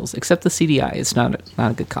consoles except the CDI. It's not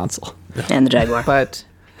a good console. And the Jaguar. But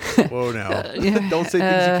whoa, now don't say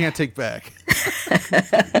things you can't take back.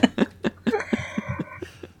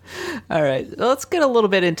 All right, let's get a little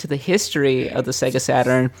bit into the history of the Sega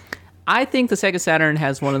Saturn. I think the Sega Saturn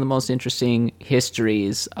has one of the most interesting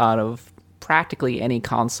histories out of practically any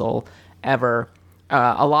console ever.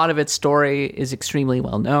 A lot of its story is extremely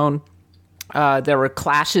well known. There were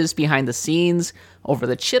clashes behind the scenes over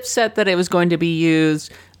the chipset that it was going to be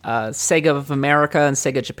used. Sega of America and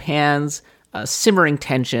Sega Japan's simmering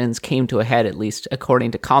tensions came to a head, at least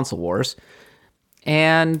according to Console Wars.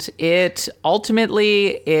 And it was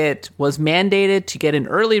mandated to get an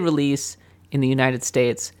early release in the United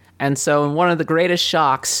States. And so in one of the greatest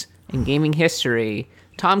shocks in gaming history,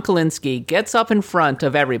 Tom Kalinske gets up in front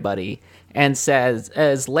of everybody and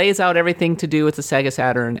lays out everything to do with the Sega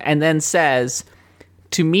Saturn, and then says,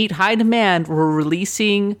 to meet high demand, we're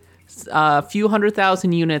releasing a few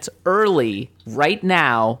 100,000 units early right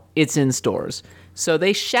now. It's in stores. So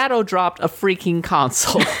they shadow dropped a freaking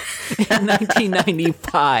console in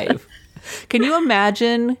 1995. Can you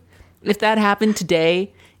imagine if that happened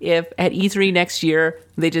today? If at E3 next year,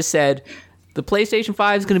 they just said, the PlayStation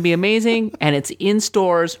 5 is going to be amazing, and it's in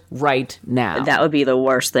stores right now. That would be the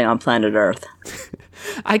worst thing on planet Earth.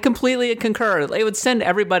 I completely concur. It would send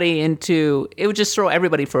everybody it would just throw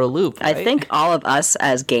everybody for a loop. Right? I think all of us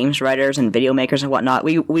as games writers and video makers and whatnot,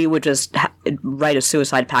 we would just write a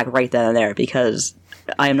suicide pact right then and there, because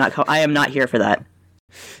I am not here for that.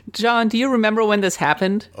 John, do you remember when this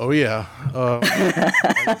happened? Oh, yeah.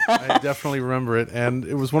 I definitely remember it. And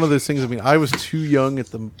it was one of those things, I was too young at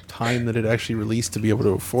the time that it actually released to be able to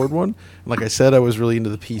afford one. And like I said, I was really into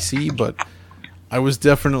the PC, but I was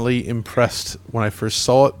definitely impressed when I first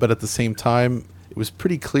saw it. But at the same time, it was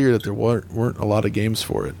pretty clear that there weren't a lot of games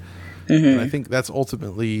for it. Mm-hmm. And I think that's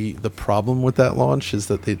ultimately the problem with that launch, is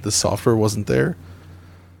that the software wasn't there.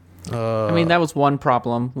 That was one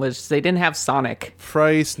problem, was they didn't have Sonic.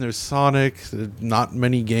 Price, and there's Sonic, not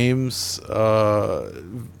many games.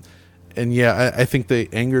 And yeah, I think they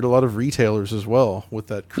angered a lot of retailers as well with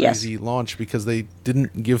that crazy launch, because they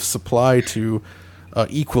didn't give supply to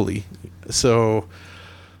equally. So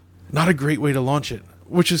not a great way to launch it,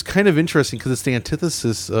 which is kind of interesting because it's the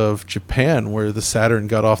antithesis of Japan, where the Saturn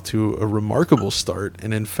got off to a remarkable start.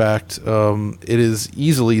 And in fact, it is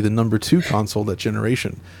easily the number 2 console that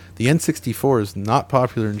generation. The N64 is not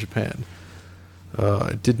popular in Japan.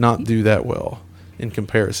 It did not do that well in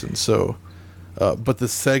comparison. So, but the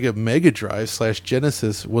Sega Mega Drive /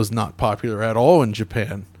 Genesis was not popular at all in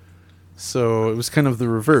Japan. So it was kind of the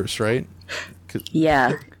reverse, right?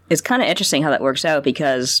 Yeah. It's kind of interesting how that works out,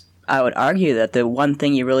 because I would argue that the one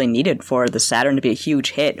thing you really needed for the Saturn to be a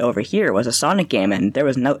huge hit over here was a Sonic game, and there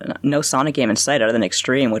was no Sonic game in sight other than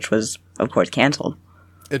Extreme, which was, of course, canceled.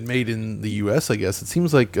 It made in the US, I guess. It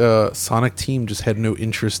seems like Sonic Team just had no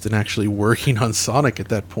interest in actually working on Sonic at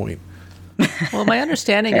that point. Well, my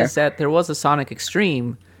understanding is that there was a Sonic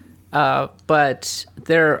Extreme, but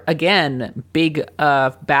there, again, big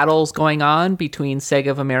battles going on between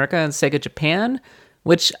Sega of America and Sega Japan,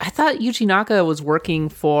 which I thought Yuji Naka was working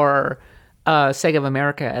for Sega of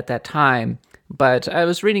America at that time. But I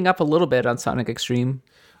was reading up a little bit on Sonic Extreme.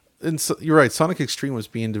 And so, you're right, Sonic Extreme was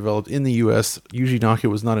being developed in the US. Yuji Naka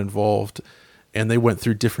was not involved, and they went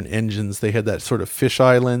through different engines. They had that sort of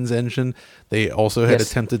fisheye lens engine. They also had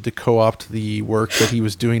attempted to co-opt the work that he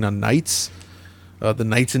was doing on Nights, the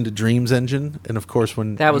Nights into Dreams engine. And of course,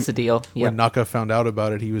 when that was the deal. Yep. When Naka found out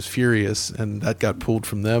about it, he was furious, and that got pulled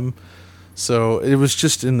from them. So it was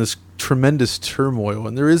just in this tremendous turmoil,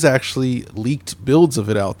 and there is actually leaked builds of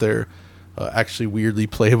it out there. Actually weirdly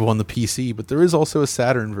playable on the PC, but there is also a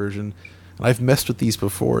Saturn version, and I've messed with these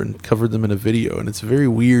before and covered them in a video, and it's very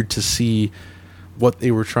weird to see what they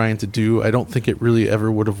were trying to do. I don't think it really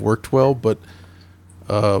ever would have worked well, but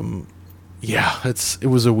it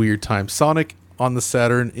was a weird time. Sonic on the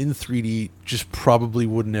Saturn in 3D just probably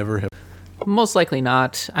would never have. Most likely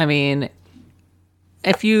not.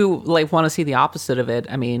 If you want to see the opposite of it,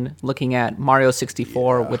 looking at Mario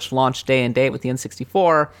 64, which launched day and date with the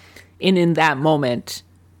N64, in that moment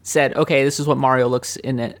said, okay, this is what Mario looks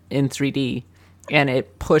in 3D, and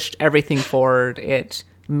it pushed everything forward. It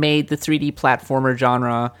made the 3D platformer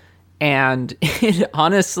genre, and it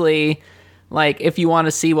honestly, if you want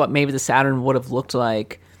to see what maybe the Saturn would have looked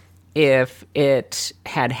like if it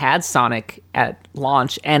had Sonic at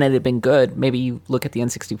launch and it had been good, maybe you look at the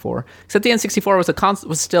N64. Except the N64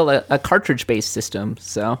 was still a cartridge-based system,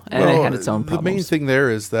 it had its own problems. The main thing there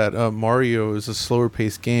is that Mario is a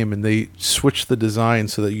slower-paced game, and they switched the design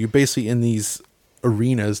so that you're basically in these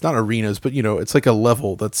arenas, not arenas, but it's like a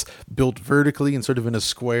level that's built vertically and sort of in a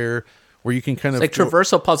square, where you can kind of... It's like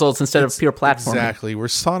traversal puzzles instead of pure platforming. Exactly, where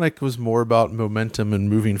Sonic was more about momentum and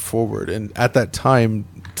moving forward. And at that time,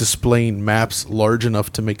 displaying maps large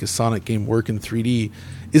enough to make a Sonic game work in 3D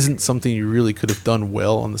isn't something you really could have done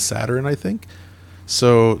well on the Saturn, I think.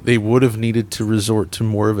 So they would have needed to resort to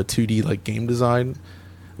more of a 2D-like game design.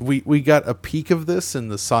 We got a peek of this in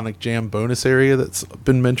the Sonic Jam bonus area that's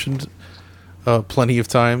been mentioned plenty of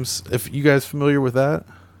times. If you guys familiar with that?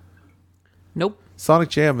 Nope. Sonic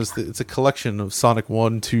Jam it's a collection of Sonic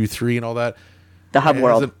 1, 2, 3, and all that. The hub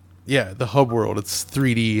world. Yeah, the hub world. It's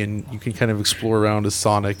 3D, and you can kind of explore around as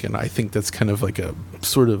Sonic, and I think that's kind of like a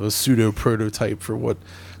sort of a pseudo prototype for what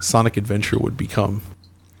Sonic Adventure would become.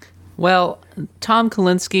 Well, Tom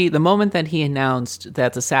Kalinske, the moment that he announced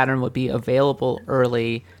that the Saturn would be available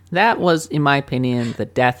early, that was, in my opinion, the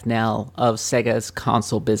death knell of Sega's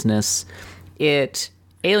console business. It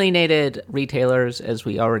alienated retailers, as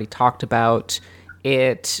we already talked about.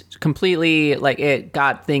 It completely, it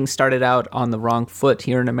got things started out on the wrong foot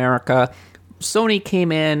here in America. Sony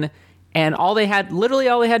came in, and all they had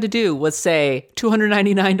to do was say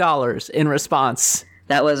 $299 in response.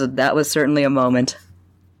 That was certainly a moment.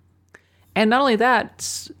 And not only that,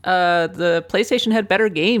 the PlayStation had better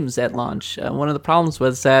games at launch. One of the problems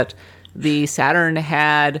was that the Saturn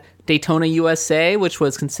had Daytona USA, which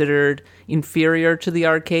was considered inferior to the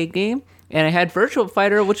arcade game. And it had Virtua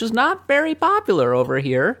Fighter, which was not very popular over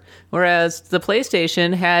here, whereas the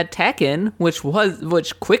PlayStation had Tekken,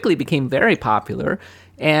 which quickly became very popular,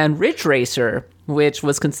 and Ridge Racer, which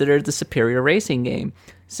was considered the superior racing game.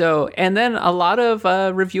 So, and then a lot of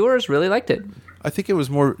reviewers really liked it. I think it was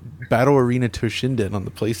more Battle Arena Toshinden on the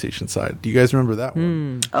PlayStation side. Do you guys remember that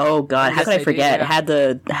one? Oh God, how could I forget?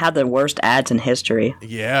 Yeah. Had the worst ads in history.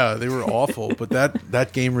 Yeah, they were awful, but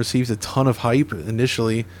that game received a ton of hype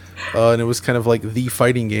initially, and it was kind of like the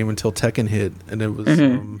fighting game until Tekken hit, and it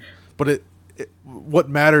was. But what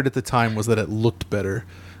mattered at the time was that it looked better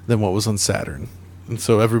than what was on Saturn, and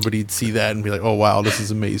so everybody'd see that and be like, "Oh wow, this is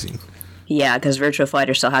amazing." Yeah, because Virtua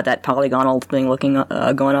Fighter still had that polygonal thing looking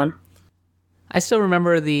going on. I still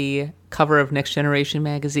remember the cover of Next Generation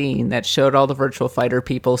magazine that showed all the Virtua Fighter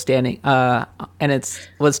people standing, and it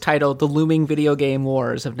was titled "The Looming Video Game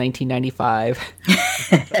Wars of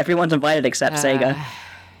 1995." Everyone's invited except Sega.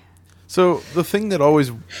 So the thing that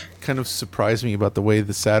always kind of surprised me about the way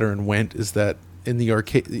the Saturn went is that in the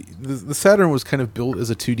arcade, the Saturn was kind of built as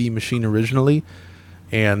a 2D machine originally,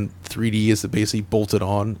 and 3D is basically bolted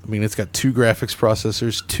on. I mean, it's got 2 graphics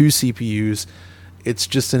processors, 2 CPUs. It's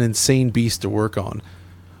just an insane beast to work on.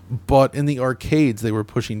 But in the arcades, they were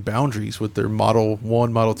pushing boundaries with their Model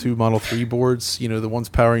 1, Model 2, Model 3 boards. You know, the ones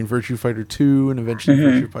powering Virtua Fighter 2 and eventually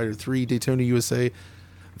Virtua Fighter 3, Daytona USA.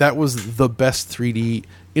 That was the best 3D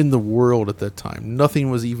in the world at that time.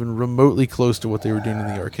 Nothing was even remotely close to what they were doing in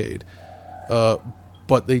the arcade.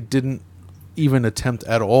 But they didn't even attempt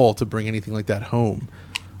at all to bring anything like that home.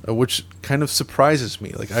 Which kind of surprises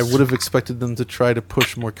me. Like, I would have expected them to try to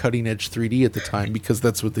push more cutting-edge 3D at the time because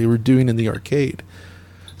that's what they were doing in the arcade.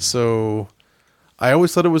 So, I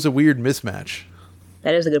always thought it was a weird mismatch.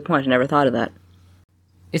 That is a good point. I never thought of that.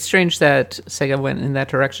 It's strange that Sega went in that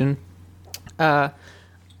direction.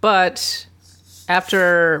 But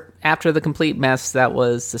after the complete mess that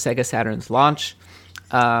was the Sega Saturn's launch,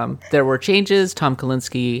 there were changes. Tom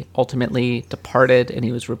Kalinske ultimately departed, and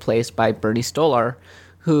he was replaced by Bernie Stolar,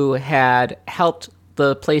 who had helped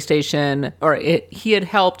the PlayStation, he had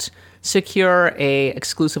helped secure a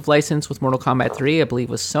exclusive license with Mortal Kombat 3, I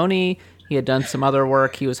believe with Sony. He had done some other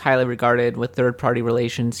work. He was highly regarded with third-party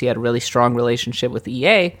relations. He had a really strong relationship with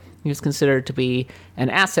EA. He was considered to be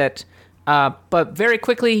an asset. But very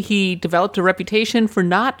quickly, he developed a reputation for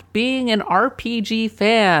not being an RPG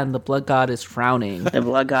fan. The Blood God is frowning. The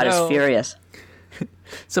Blood God is furious.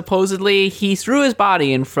 Supposedly, he threw his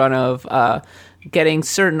body in front of getting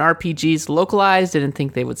certain RPGs localized. Didn't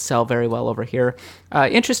think they would sell very well over here.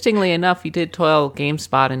 Interestingly enough, he did tell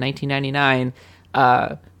GameSpot in 1999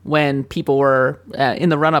 when people were in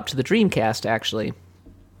the run-up to the Dreamcast, actually.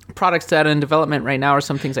 Products that are in development right now are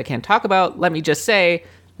some things I can't talk about. Let me just say,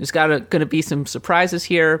 there's going to be some surprises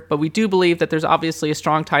here, but we do believe that there's obviously a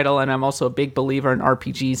strong title, and I'm also a big believer in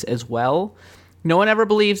RPGs as well. No one ever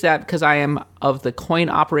believes that because I am of the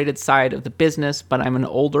coin-operated side of the business, but I'm an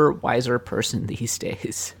older, wiser person these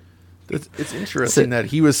days. It's interesting that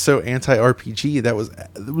he was so anti-RPG.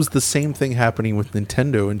 It was the same thing happening with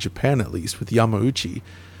Nintendo in Japan, at least, with Yamauchi,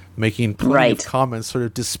 making plenty of comments sort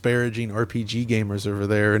of disparaging RPG gamers over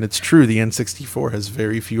there. And it's true, the N64 has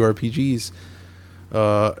very few RPGs.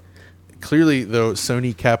 Clearly, though,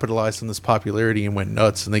 Sony capitalized on this popularity and went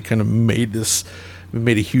nuts, and they kind of made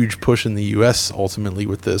a huge push in the US ultimately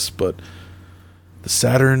with this, but the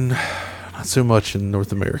Saturn, not so much in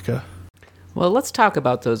North America. Well, let's talk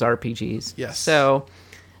about those RPGs. Yes. So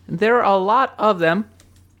there are a lot of them,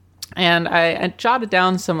 and I jotted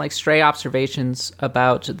down some stray observations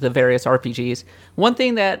about the various RPGs. One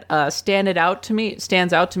thing that stands out to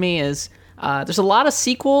me is there's a lot of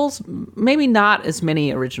sequels, maybe not as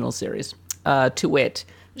many original series. To wit,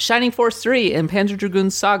 Shining Force 3 and Panzer Dragoon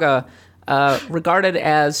Saga regarded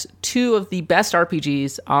as two of the best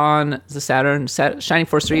RPGs on the Saturn. Shining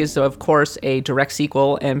Force 3 is, of course, a direct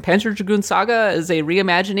sequel, and Panzer Dragoon Saga is a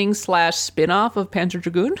reimagining / spin-off of Panzer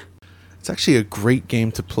Dragoon. It's actually a great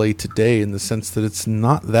game to play today in the sense that it's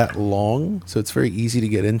not that long, so it's very easy to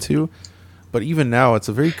get into. But even now, it's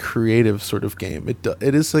a very creative sort of game.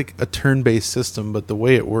 It is like a turn-based system, but the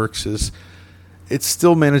way it works is it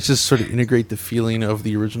still manages to sort of integrate the feeling of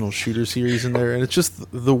the original shooter series in there. And it's just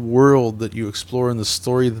the world that you explore and the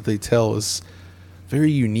story that they tell is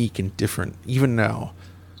very unique and different, even now.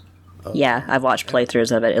 Yeah, I've watched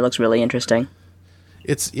playthroughs of it. It looks really interesting.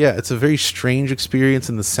 It's a very strange experience,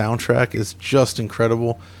 and the soundtrack is just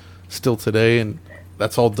incredible still today. And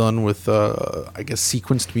that's all done with, I guess,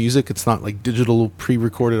 sequenced music. It's not like digital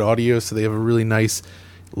pre-recorded audio, so they have a really nice,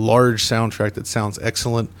 large soundtrack that sounds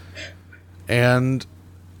excellent. And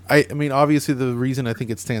I mean, obviously, the reason I think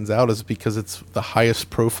it stands out is because it's the highest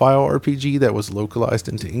profile RPG that was localized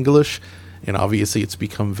into English. And obviously, it's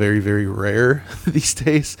become very, very rare these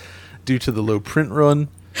days due to the low print run.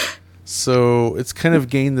 So it's kind of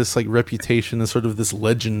gained this like reputation and sort of this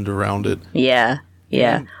legend around it. Yeah.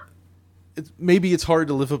 Maybe it's hard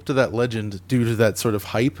to live up to that legend due to that sort of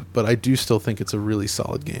hype, but I do still think it's a really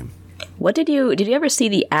solid game. What did you ever see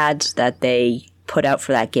the ads that they put out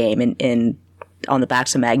for that game in on the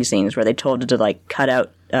backs of magazines where they told you to like cut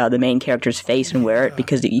out the main character's face and wear it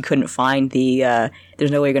because you couldn't find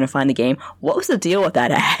there's no way you're going to find the game? What was the deal with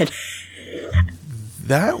that ad?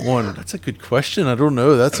 That one, that's a good question. I don't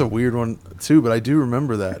know. That's a weird one too, but I do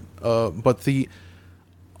remember that. But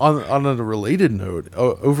on a related note,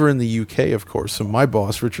 over in the UK, of course, so my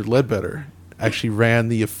boss, Richard Ledbetter, actually ran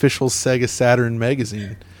the official Sega Saturn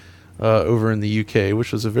magazine over in the UK,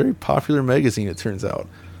 which was a very popular magazine, it turns out.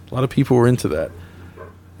 A lot of people were into that.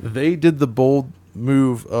 They did the bold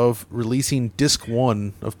move of releasing Disc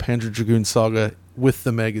 1 of Panzer Dragoon Saga with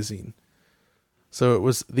the magazine. So it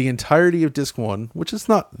was the entirety of Disc 1, which is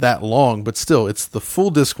not that long, but still, it's the full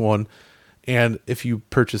Disc 1. And if you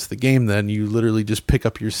purchase the game, then you literally just pick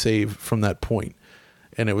up your save from that point.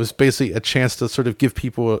 And it was basically a chance to sort of give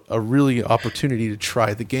people a really opportunity to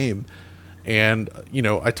try the game. And, you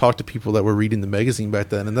know, I talked to people that were reading the magazine back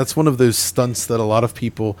then, and that's one of those stunts that a lot of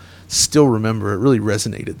people still remember. It really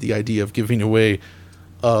resonated, the idea of giving away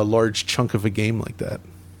a large chunk of a game like that.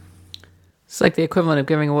 It's like the equivalent of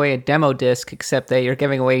giving away a demo disc, except that you're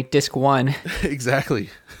giving away disc 1. Exactly.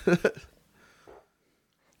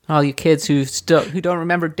 All you kids who don't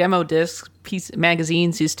remember demo discs,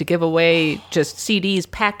 magazines used to give away just CDs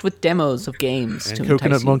packed with demos of games and to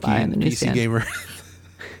Coconut entice Monkey you to buy in the and PC newsstand. Gamer.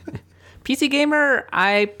 PC Gamer,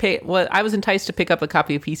 I was enticed to pick up a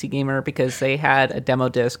copy of PC Gamer because they had a demo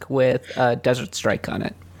disc with Desert Strike on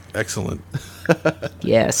it. Excellent.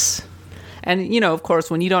 Yes. And, you know, of course,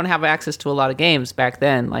 when you don't have access to a lot of games back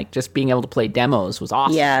then, like just being able to play demos was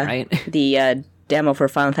awesome, right? The demo for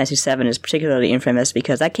Final Fantasy VII is particularly infamous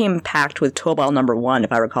because that came packed with Tool Ball number 1,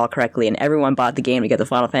 if I recall correctly, and everyone bought the game to get the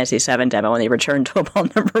Final Fantasy VII demo, and they returned Tool Ball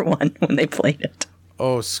number 1 when they played it.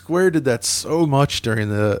 Oh, Square did that so much during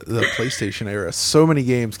the PlayStation era. So many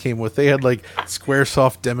games came with. They had like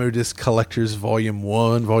Squaresoft Demo Disc Collectors Volume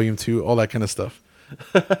 1, Volume 2, all that kind of stuff.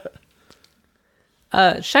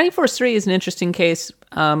 Shining Force 3 is an interesting case.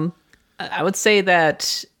 I would say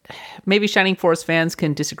that maybe Shining Force fans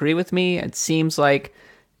can disagree with me. It seems like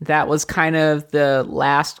that was kind of the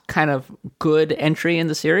last kind of good entry in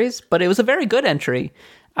the series, but it was a very good entry.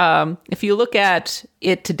 If you look at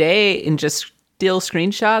it today in just still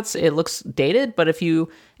screenshots, it looks dated, but if you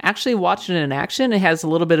actually watch it in action, it has a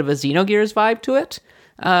little bit of a Xenogears vibe to it.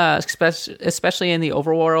 Especially in the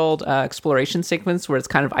overworld exploration sequence where it's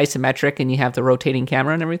kind of isometric and you have the rotating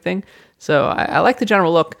camera and everything. So I like the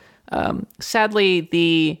general look. Sadly,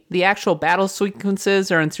 the actual battle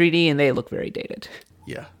sequences are in 3D and they look very dated.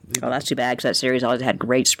 Yeah. Oh, that's too bad because that series always had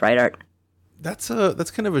great sprite art. That's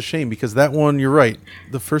kind of a shame because that one, you're right.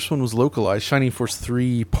 The first one was localized, Shining Force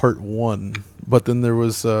 3 Part 1. But then there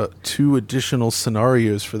was 2 additional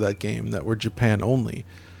scenarios for that game that were Japan only.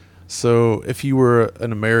 So if you were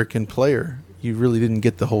an American player, you really didn't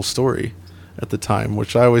get the whole story at the time,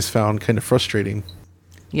 which I always found kind of frustrating.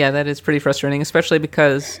 Yeah, that is pretty frustrating, especially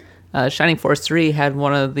because Shining Force 3 had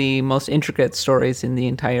one of the most intricate stories in the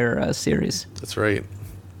entire series. That's right.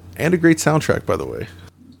 And a great soundtrack, by the way.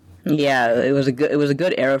 Yeah, it was a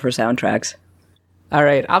good era for soundtracks. All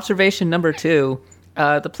right, observation number 2.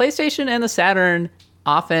 The PlayStation and the Saturn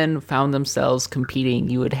often found themselves competing.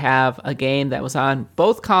 You would have a game that was on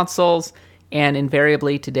both consoles, and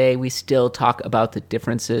invariably today we still talk about the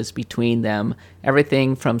differences between them.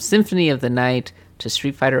 Everything from Symphony of the Night to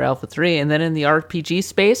Street Fighter Alpha 3, and then in the RPG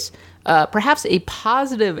space, Perhaps a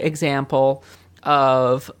positive example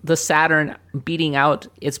of the Saturn beating out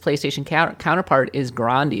its PlayStation counterpart is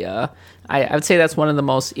Grandia. I would say that's one of the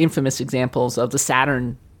most infamous examples of the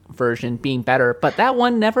Saturn version being better, but that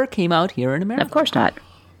one never came out here in America. Of course not.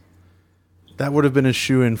 That would have been a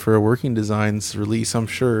shoo-in for a Working Designs release, I'm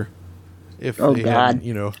sure. If they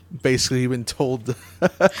hadn't, basically been told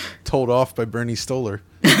off by Bernie Stoller.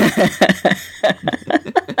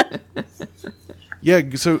 Yeah,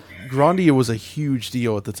 so Grandia was a huge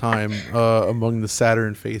deal at the time among the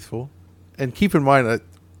Saturn faithful. And keep in mind,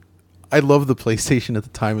 I loved the PlayStation at the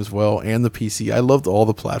time as well, and the PC. I loved all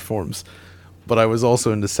the platforms, but I was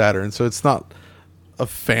also into Saturn, so it's not a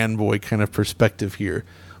fanboy kind of perspective here.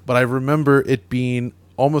 But I remember it being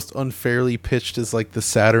almost unfairly pitched as like the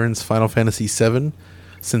Saturn's Final Fantasy VII,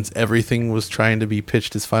 since everything was trying to be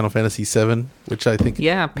pitched as Final Fantasy VII, which I think...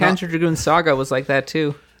 Yeah, Panzer Dragoon Saga was like that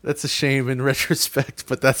too. That's a shame in retrospect,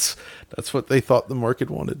 but that's what they thought the market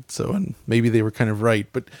wanted. So, and maybe they were kind of right.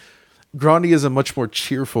 But Grandia is a much more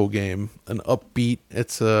cheerful game, an upbeat.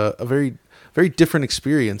 It's a very, very different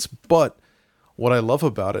experience. But what I love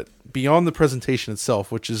about it, beyond the presentation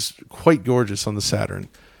itself, which is quite gorgeous on the Saturn,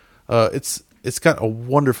 it's got a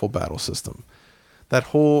wonderful battle system.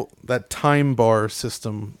 That time bar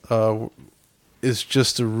system is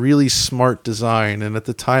just a really smart design, and at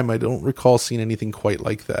the time I don't recall seeing anything quite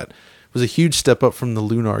like that. It was a huge step up from the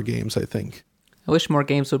Lunar games, I think. I wish more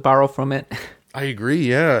games would borrow from it. I agree,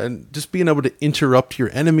 yeah, and just being able to interrupt your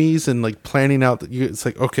enemies and like planning out that it's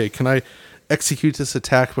like, okay, can I execute this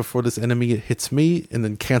attack before this enemy hits me, and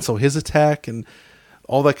then cancel his attack, and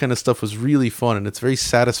all that kind of stuff was really fun, and it's very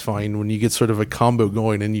satisfying when you get sort of a combo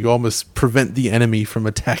going and you almost prevent the enemy from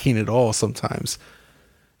attacking at all sometimes.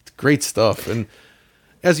 It's great stuff, and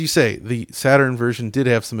as you say, the Saturn version did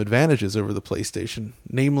have some advantages over the PlayStation,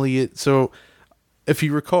 namely so if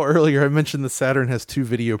you recall earlier, I mentioned the Saturn has 2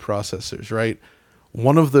 video processors, right?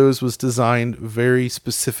 One of those was designed very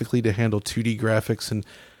specifically to handle 2D graphics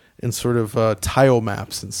and sort of tile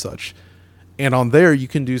maps and such. And on there, you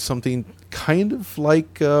can do something kind of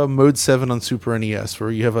like Mode 7 on Super NES,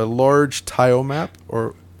 where you have a large tile map,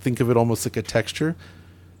 or think of it almost like a texture,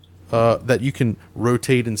 that you can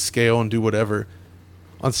rotate and scale and do whatever.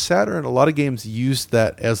 On Saturn, a lot of games used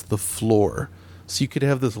that as the floor. So you could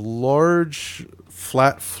have this large,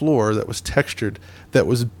 flat floor that was textured, that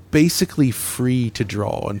was basically free to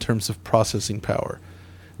draw in terms of processing power.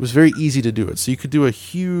 It was very easy to do it. So you could do a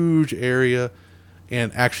huge area,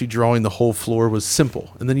 and actually drawing the whole floor was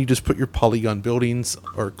simple. And then you just put your polygon buildings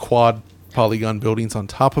or quad polygon buildings on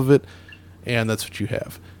top of it, and that's what you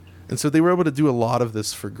have. And so they were able to do a lot of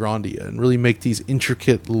this for Grandia and really make these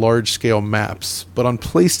intricate, large-scale maps. But on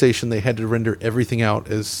PlayStation, they had to render everything out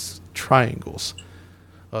as triangles.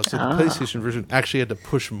 So the PlayStation version actually had to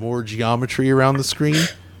push more geometry around the screen.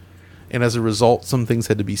 And as a result, some things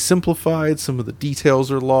had to be simplified, some of the details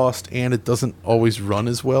are lost, and it doesn't always run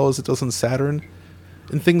as well as it does on Saturn.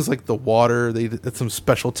 And things like the water, they had some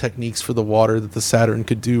special techniques for the water that the Saturn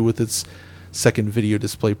could do with its second video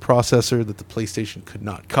display processor that the PlayStation could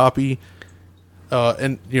not copy.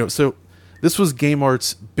 So this was Game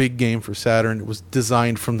Art's big game for Saturn. It was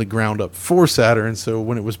designed from the ground up for Saturn, so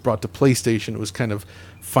when it was brought to PlayStation, it was kind of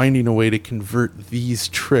finding a way to convert these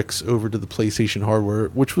tricks over to the PlayStation hardware,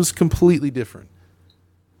 which was completely different.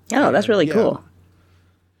 Oh, that's really cool.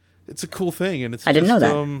 It's a cool thing, and I didn't know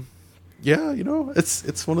that. Yeah,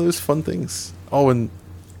 it's one of those fun things. Oh, and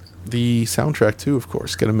the soundtrack too, of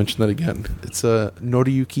course. Got to mention that again. It's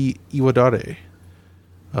Noriyuki Iwadare.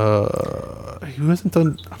 Who hasn't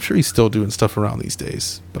done... I'm sure he's still doing stuff around these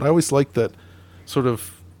days, but I always like that sort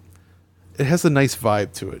of... It has a nice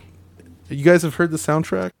vibe to it. You guys have heard the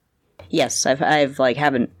soundtrack? Yes, I've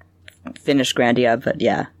haven't finished Grandia, but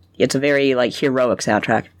yeah, it's a very heroic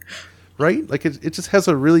soundtrack. Right? Like it just has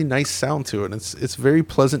a really nice sound to it. It's very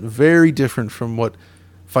pleasant, very different from what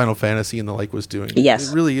Final Fantasy and the like was doing.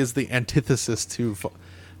 Yes. It really is the antithesis to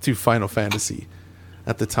Final Fantasy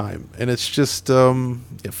at the time. And it's just a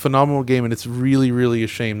phenomenal game, and it's really, really a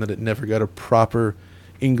shame that it never got a proper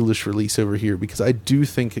English release over here, because I do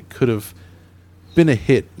think it could have been a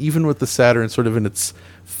hit, even with the Saturn sort of in its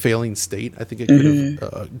failing state. I think it could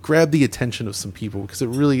have grabbed the attention of some people, because it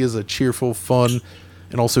really is a cheerful, fun,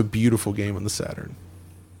 and also beautiful game on the Saturn.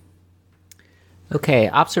 Okay,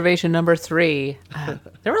 observation number 3.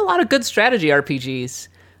 There were a lot of good strategy RPGs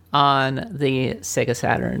on the Sega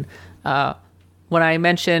Saturn. When I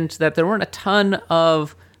mentioned that there weren't a ton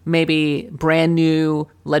of maybe brand new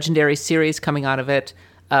legendary series coming out of it,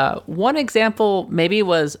 one example maybe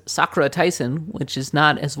was Sakura Tyson, which is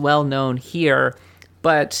not as well known here,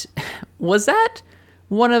 but was that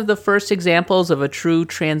one of the first examples of a true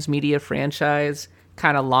transmedia franchise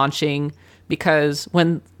kind of launching, because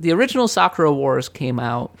when the original Sakura Wars came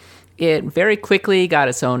out, it very quickly got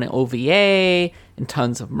its own OVA and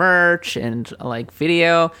tons of merch and like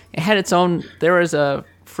video. It had its own, there was a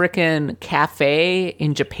frickin' cafe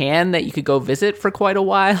in Japan that you could go visit for quite a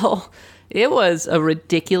while. It was a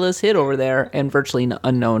ridiculous hit over there and virtually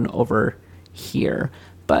unknown over here.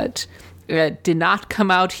 But it did not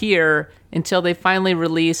come out here until they finally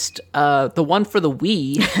released the one for the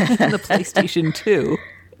Wii and the PlayStation 2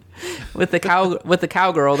 with the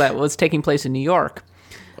cowgirl that was taking place in New York.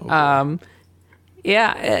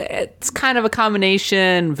 Yeah, it's kind of a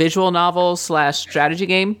combination visual novel / strategy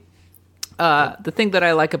game. The thing that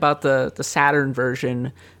I like about the Saturn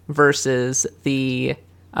version versus the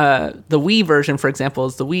Wii version, for example,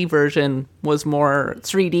 is the Wii version was more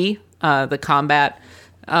 3D. The combat,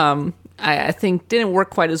 I think, didn't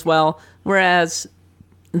work quite as well, whereas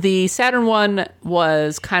the Saturn one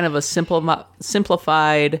was kind of a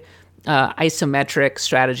simplified isometric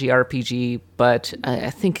strategy RPG, but I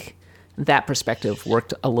think that perspective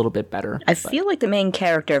worked a little bit better. I feel like the main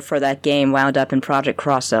character for that game wound up in Project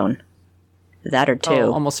Cross Zone. That or two.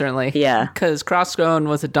 Oh, almost certainly. Yeah. Because Cross Zone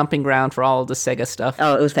was a dumping ground for all of the Sega stuff.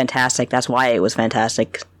 Oh, it was fantastic. That's why it was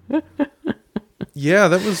fantastic. Yeah,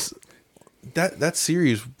 that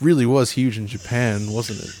series really was huge in Japan,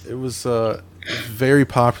 wasn't it? It was very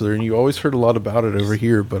popular, and you always heard a lot about it over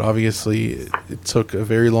here, but obviously it took a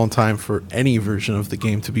very long time for any version of the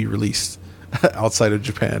game to be released outside of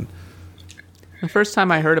Japan. The first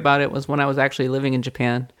time I heard about it was when I was actually living in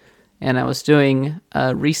Japan, and I was doing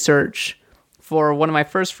research for one of my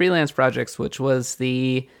first freelance projects, which was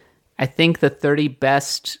the 30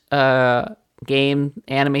 best anime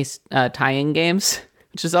tie-in games,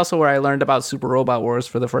 which is also where I learned about Super Robot Wars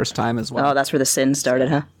for the first time as well. Oh, that's where the sin started,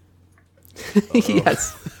 huh?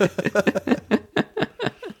 Yes.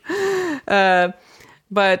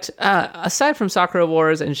 But aside from Sakura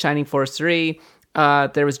Wars and Shining Force 3,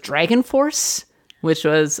 there was Dragon Force, which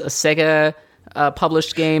was a Sega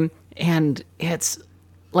published game, and it's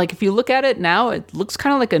like, if you look at it now, it looks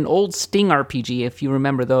kind of like an old Sting RPG, if you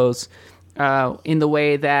remember those, in the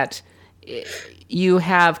way that you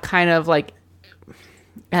have kind of like,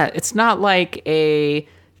 it's not like a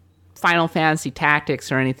Final Fantasy Tactics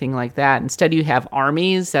or anything like that. Instead, you have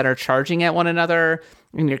armies that are charging at one another,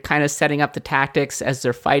 and you're kind of setting up the tactics as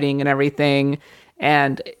they're fighting and everything.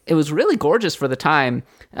 And it was really gorgeous for the time,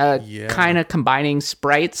 kind of combining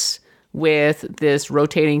sprites with this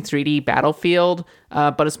rotating 3D battlefield,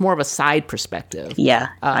 but it's more of a side perspective. Yeah,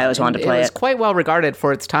 I always wanted to play it. It was quite well regarded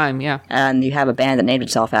for its time, yeah. And you have a band that named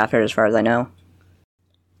itself after it, as far as I know.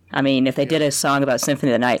 I mean, if they did a song about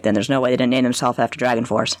Symphony of the Night, then there's no way they didn't name themselves after Dragon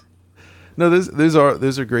Force. No,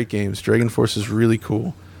 those are great games. Dragon Force is really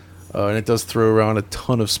cool, and it does throw around a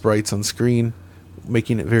ton of sprites on screen,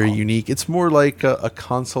 making it very unique. It's more like a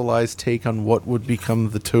consoleized take on what would become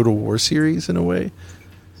the Total War series in a way.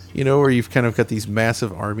 You know, where you've kind of got these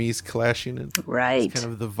massive armies clashing. And right. It's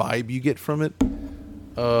kind of the vibe you get from it.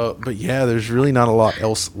 But yeah, there's really not a lot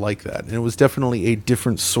else like that. And it was definitely a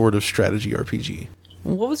different sort of strategy RPG.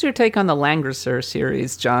 What was your take on the Langrisser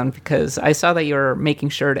series, John? Because I saw that you were making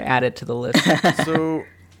sure to add it to the list. So,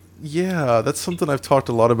 yeah, that's something I've talked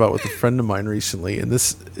a lot about with a friend of mine recently. And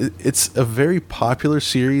it's a very popular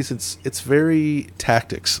series. It's very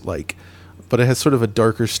tactics-like, but it has sort of a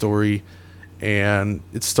darker story. And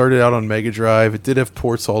it started out on Mega Drive. It did have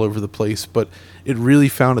ports all over the place, but it really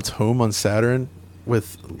found its home on Saturn.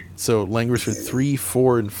 So Langrisser 3,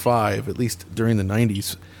 4, and 5, at least during the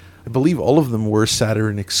 90s, I believe all of them were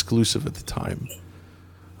Saturn exclusive at the time.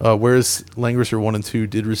 Whereas Langrisser 1 and 2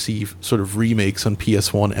 did receive sort of remakes on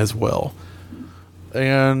PS1 as well.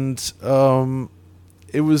 And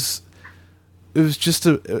it was just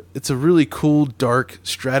it's a really cool dark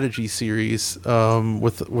strategy series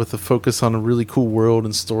with a focus on a really cool world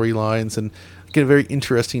and storylines, and get a very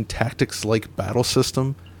interesting tactics-like battle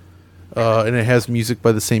system. And it has music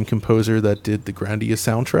by the same composer that did the Grandia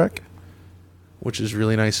soundtrack, which is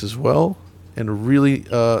really nice as well, and really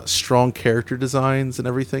strong character designs and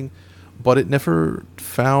everything. But it never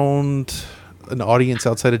found an audience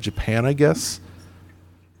outside of Japan, I guess.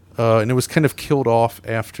 And it was kind of killed off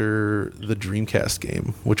after the Dreamcast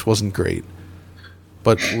game, which wasn't great.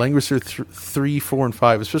 But Langrisser 3, 4, and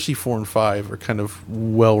 5, especially 4 and 5, are kind of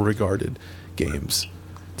well-regarded games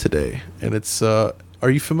today. And it's... are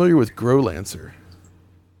you familiar with Growlancer?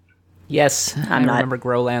 Yes, I remember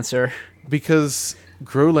Growlancer. Because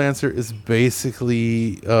Growlancer is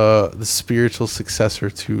basically the spiritual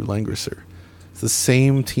successor to Langrisser the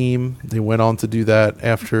same team. They went on to do that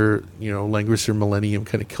after, Langrisser Millennium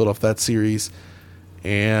kind of killed off that series.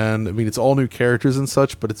 And, I mean, it's all new characters and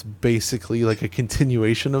such, but it's basically like a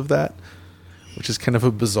continuation of that, which is kind of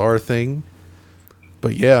a bizarre thing.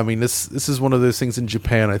 But yeah, I mean, this is one of those things in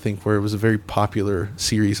Japan, I think, where it was a very popular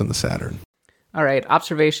series on the Saturn. All right,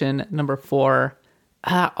 observation number 4.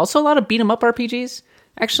 Also a lot of beat-em-up RPGs.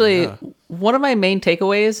 Actually, one of my main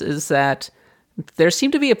takeaways is that there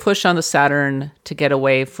seemed to be a push on the Saturn to get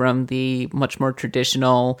away from the much more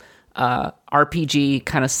traditional RPG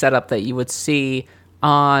kind of setup that you would see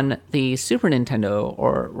on the Super Nintendo,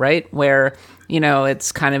 where,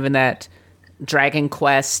 it's kind of in that Dragon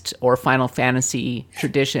Quest or Final Fantasy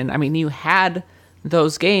tradition. I mean, you had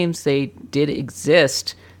those games, they did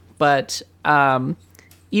exist, but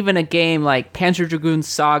even a game like Panzer Dragoon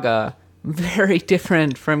Saga, very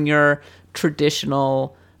different from your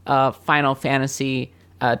traditional Final Fantasy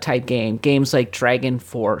type game. Games like Dragon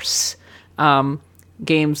Force,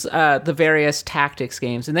 games, the various tactics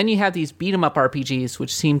games. And then you have these beat-em-up RPGs,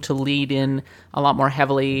 which seem to lead in a lot more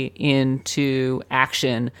heavily into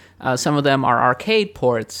action. Some of them are arcade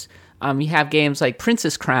ports. You have games like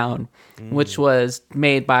Princess Crown, which was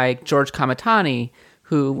made by George Kamitani,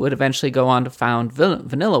 who would eventually go on to found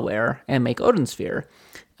Vanillaware and make Odin Sphere.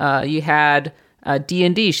 You had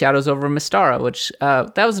D&D, Shadows over Mystara, which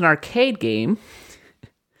that was an arcade game.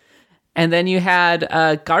 And then you had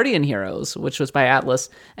Guardian Heroes, which was by Atlas.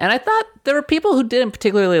 And I thought there were people who didn't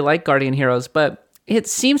particularly like Guardian Heroes, but it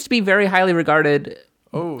seems to be very highly regarded,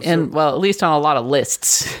 at least on a lot of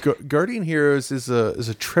lists. Guardian Heroes is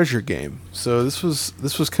a Treasure game. So this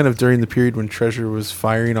was kind of during the period when Treasure was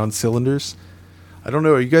firing on cylinders. I don't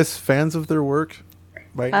know. Are you guys fans of their work?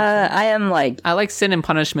 I am I like Sin and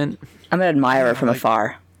Punishment. I'm an admirer from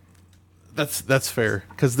afar. That's fair,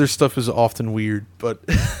 because their stuff is often weird, but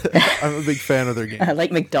I'm a big fan of their games. I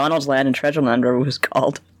like McDonald's Land and Treasure Land, whatever it was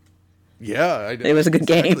called. Yeah. It was a good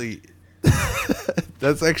game.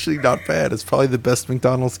 That's actually not bad. It's probably the best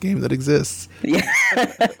McDonald's game that exists. Yeah.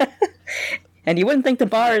 And you wouldn't think the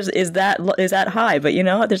bar is that high, but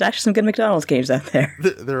there's actually some good McDonald's games out there.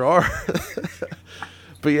 There are.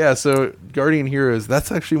 But yeah, so Guardian Heroes,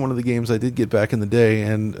 that's actually one of the games I did get back in the day,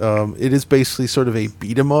 and it is basically sort of a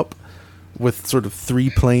beat-em-up with sort of 3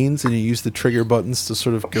 planes, and you use the trigger buttons to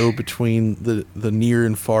sort of go between the near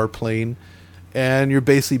and far plane, and you're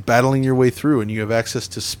basically battling your way through, and you have access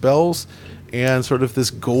to spells and sort of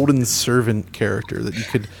this golden servant character that you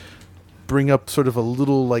could bring up sort of a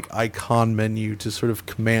little like icon menu to sort of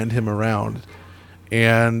command him around.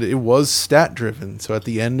 And it was stat driven, so at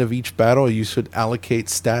the end of each battle you should allocate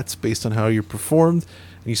stats based on how you performed,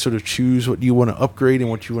 and you sort of choose what you want to upgrade and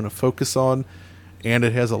what you want to focus on. And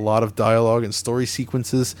it has a lot of dialogue and story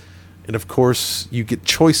sequences, and of course you get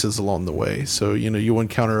choices along the way. So you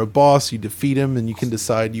encounter a boss, you defeat him, and you can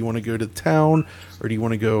decide, do you want to go to town or do you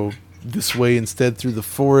want to go this way instead through the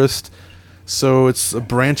forest. So it's a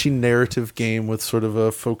branching narrative game with sort of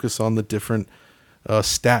a focus on the different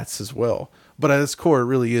stats as well. But at its core, it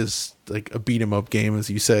really is like a beat-em-up game, as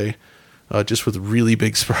you say, just with really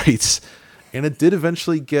big sprites. And it did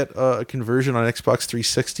eventually get a conversion on Xbox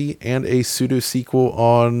 360 and a pseudo-sequel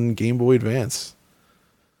on Game Boy Advance.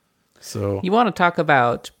 So you want to talk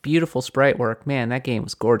about beautiful sprite work. Man, that game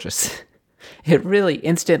was gorgeous. It really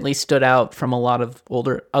instantly stood out from a lot of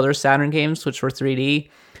other Saturn games, which were 3D.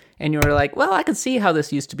 And you were like, well, I can see how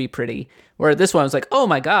this used to be pretty. Where this one was like, oh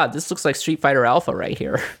my god, this looks like Street Fighter Alpha right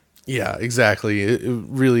here. Yeah, exactly. It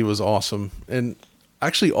really was awesome. And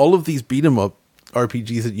actually, all of these beat-em-up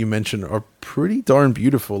RPGs that you mentioned are pretty darn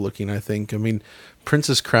beautiful looking, I think. I mean,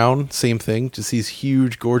 Princess Crown, same thing. Just these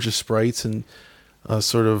huge, gorgeous sprites and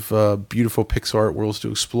sort of beautiful pixel art worlds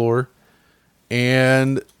to explore.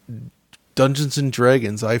 And Dungeons &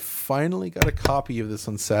 Dragons. I finally got a copy of this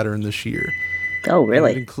on Saturn this year. Oh,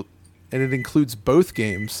 really? And it includes both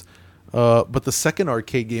games. But the second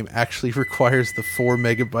arcade game actually requires the 4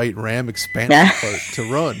 megabyte RAM expansion cart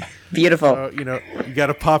to run. Beautiful. You got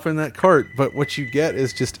to pop in that cart, but what you get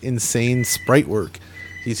is just insane sprite work.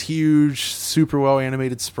 These huge, super well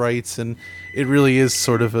animated sprites, and it really is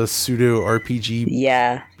sort of a pseudo RPG.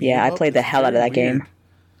 Yeah, I played the hell out of that game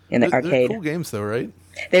in the arcade. They're cool games, though, right?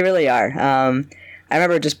 They really are. I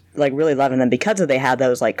remember just really loving them because they had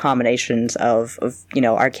those combinations of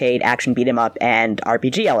arcade action beat 'em up and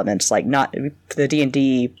RPG elements. Not the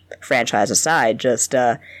D&D franchise aside, just you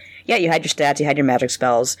had your stats, you had your magic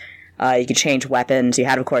spells, you could change weapons. You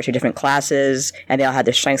had, of course, your different classes, and they all had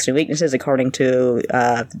their strengths and weaknesses according to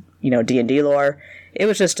D&D lore. It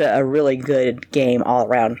was just a really good game all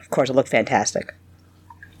around. Of course, it looked fantastic.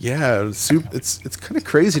 Yeah, it's kind of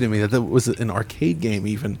crazy to me that was an arcade game,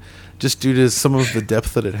 even just due to some of the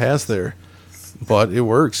depth that it has there. But it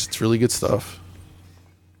works. It's really good stuff.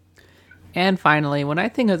 And finally, when I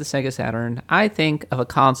think of the Sega Saturn, I think of a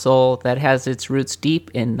console that has its roots deep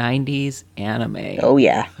in 90s anime. Oh,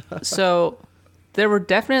 yeah. So there were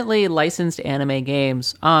definitely licensed anime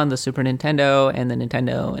games on the Super Nintendo and the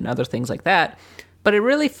Nintendo and other things like that. But it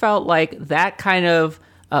really felt like that kind of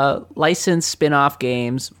licensed spin-off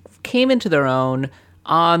games came into their own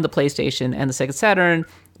on the PlayStation and the Sega Saturn,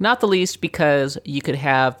 not the least because you could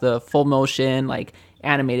have the full motion, like,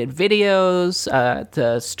 animated videos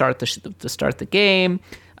to start the game.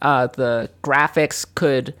 The graphics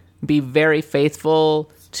could be very faithful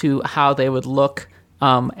to how they would look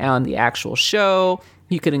on the actual show.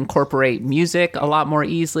 You could incorporate music a lot more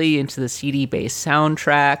easily into the CD-based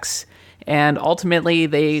soundtracks. And ultimately,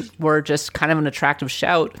 they were just kind of an attractive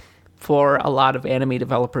shout for a lot of anime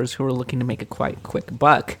developers who were looking to make a quite quick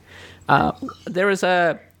buck. There was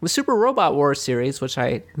the Super Robot Wars series, which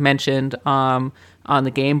I mentioned on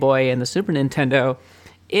the Game Boy and the Super Nintendo.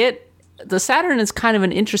 The Saturn is kind of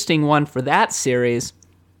an interesting one for that series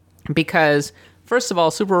because, first of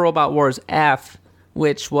all, Super Robot Wars F,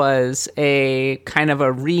 which was a kind of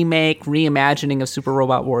a reimagining of Super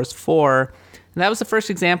Robot Wars 4, and that was the first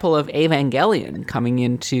example of Evangelion coming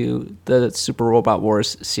into the Super Robot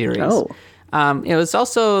Wars series. Oh. It was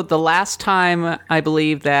also the last time, I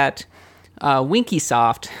believe, that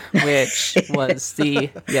Winkysoft, which was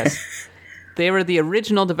they were the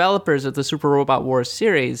original developers of the Super Robot Wars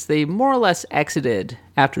series. They more or less exited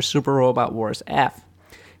after Super Robot Wars F.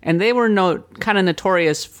 And they were kind of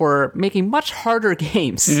notorious for making much harder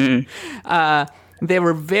games. Mm-hmm. They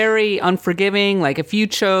were very unforgiving. Like, if you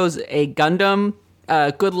chose a Gundam,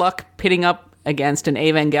 good luck pitting up against an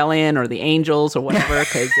Evangelion or the Angels or whatever,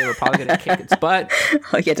 because they were probably going to kick its butt.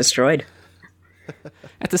 I'll get destroyed.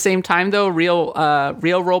 At the same time, though, real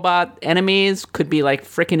robot enemies could be, like,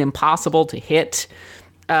 freaking impossible to hit.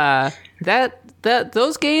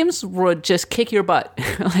 Those games would just kick your butt.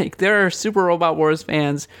 Like, there are Super Robot Wars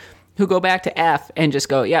fans who go back to F and just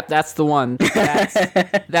go, yep, that's the one.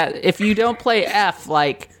 That if you don't play F,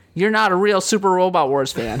 like, you're not a real Super Robot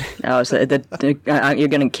Wars fan. No, so you're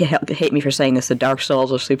going to hate me for saying this, the Dark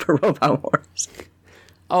Souls of Super Robot Wars.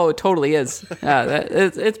 Oh, it totally is.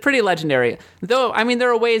 It's pretty legendary. Though, I mean, there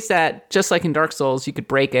are ways that, just like in Dark Souls, you could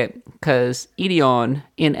break it, because Ideon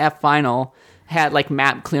in F Final had, like,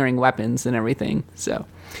 map-clearing weapons and everything, so...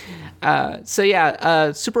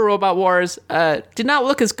 Super Robot Wars did not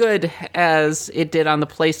look as good as it did on the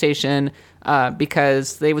PlayStation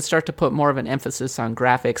because they would start to put more of an emphasis on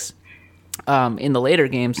graphics in the later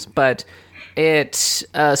games, but it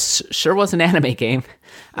sure was an anime game.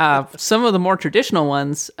 Some of the more traditional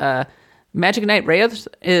ones, Magic Knight Reyes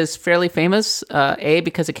is fairly famous, A,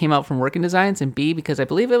 because it came out from Working Designs, and B, because I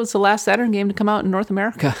believe it was the last Saturn game to come out in North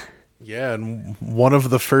America. Yeah, and one of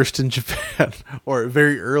the first in Japan, or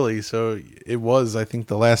very early, so it was, I think,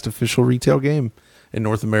 the last official retail game in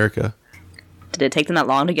North America. Did it take them that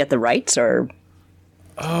long to get the rights, or?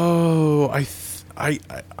 Oh, I'm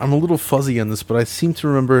a little fuzzy on this, but I seem to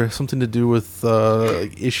remember something to do with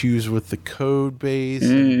issues with the code base,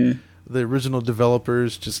 and the original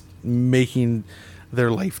developers just making their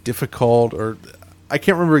life difficult, or... I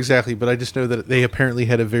can't remember exactly, but I just know that they apparently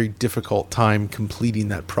had a very difficult time completing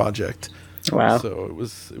that project. Wow. So it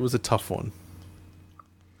was a tough one.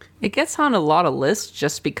 It gets on a lot of lists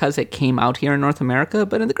just because it came out here in North America,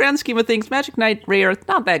 but in the grand scheme of things, Magic Knight Rare,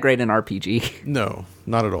 not that great an RPG. No,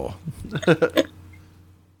 not at all.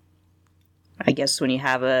 I guess when you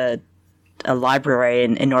have a library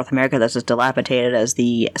in North America that's as dilapidated as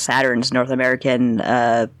the Saturn's North American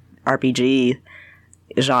RPG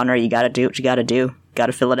genre, you gotta do what you gotta do.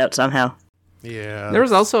 Gotta fill it out somehow. Yeah. There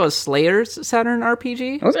was also a Slayer's Saturn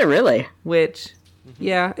RPG. Was it really? Which,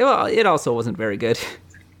 yeah, it also wasn't very good.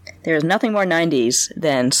 There's nothing more 90s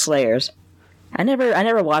than Slayers. I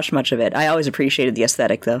never watched much of it. I always appreciated the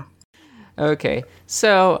aesthetic, though. Okay,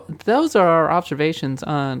 so those are our observations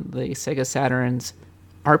on the Sega Saturn's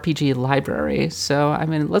RPG library. So, I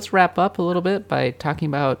mean, let's wrap up a little bit by talking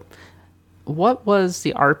about what was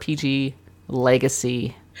the RPG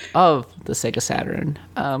legacy of the Sega Saturn.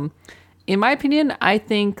 In my opinion, I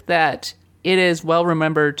think that it is well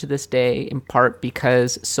remembered to this day, in part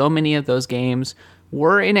because so many of those games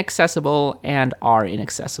were inaccessible and are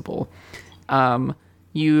inaccessible.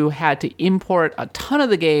 You had to import a ton of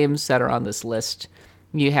the games that are on this list.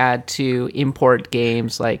 You had to import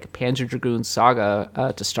games like Panzer Dragoon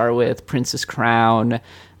Saga to start with, Princess Crown,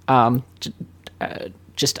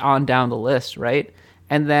 just on down the list, right?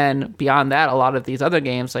 And then beyond that, a lot of these other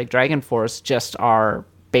games like Dragon Force just are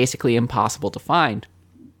basically impossible to find.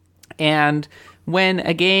 And when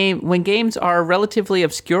games are relatively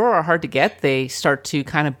obscure or hard to get, they start to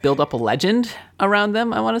kind of build up a legend around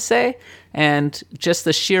them, I want to say. And just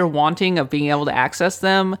the sheer wanting of being able to access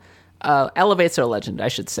them elevates their legend, I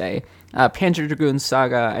should say. Panzer Dragoon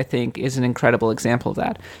Saga, I think, is an incredible example of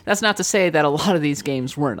that. That's not to say that a lot of these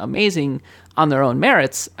games weren't amazing on their own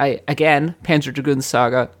merits. Again, Panzer Dragoon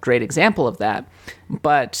Saga, great example of that.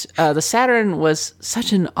 But the Saturn was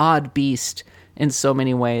such an odd beast in so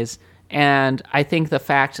many ways. And I think the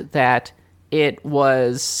fact that it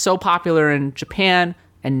was so popular in Japan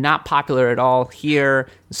and not popular at all here,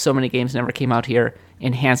 so many games never came out here,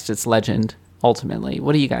 enhanced its legend ultimately.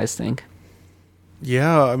 What do you guys think?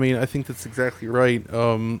 Yeah, I mean, I think that's exactly right.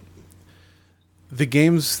 The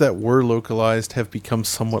games that were localized have become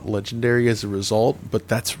somewhat legendary as a result, but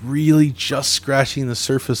that's really just scratching the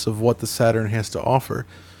surface of what the Saturn has to offer.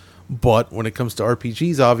 But when it comes to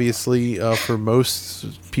RPGs, obviously, for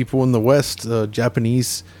most people in the West,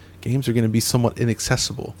 Japanese games are going to be somewhat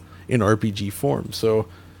inaccessible in RPG form. So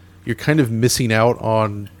you're kind of missing out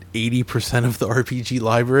on 80% of the RPG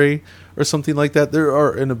library or something like that. There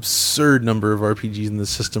are an absurd number of RPGs in the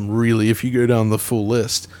system, really, if you go down the full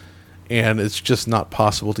list. And it's just not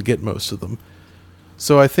possible to get most of them.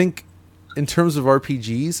 So I think in terms of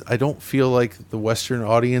RPGs, I don't feel like the Western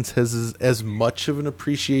audience has as much of an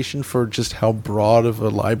appreciation for just how broad of a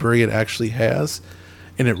library it actually has.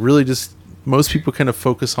 And it really just, most people kind of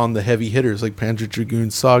focus on the heavy hitters like Panzer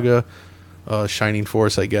Dragoon Saga, Shining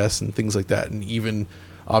Force, I guess, and things like that. And even,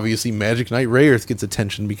 obviously, Magic Knight Rayearth gets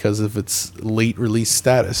attention because of its late release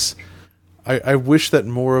status. I wish that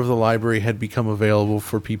more of the library had become available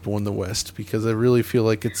for people in the West, because I really feel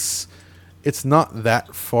like it's not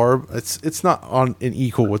that far. It's not on an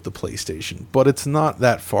equal with the PlayStation, but it's not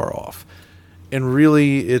that far off. And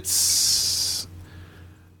really, it's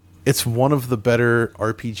one of the better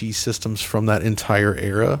RPG systems from that entire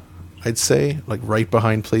era, I'd say, like right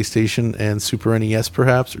behind PlayStation and Super NES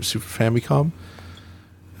perhaps, or Super Famicom.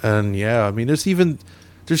 And yeah, I mean, there's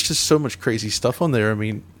just so much crazy stuff on there. I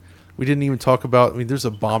mean, we didn't even talk about, there's a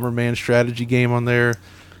Bomberman strategy game on there.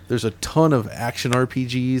 There's a ton of action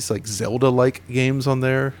RPGs, like Zelda-like games on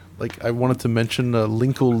there. Like, I wanted to mention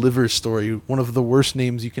Linkle Liver Story, one of the worst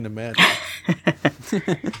names you can imagine.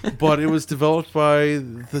 But it was developed by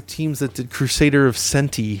the teams that did Crusader of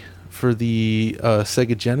Senti for the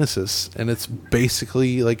Sega Genesis. And it's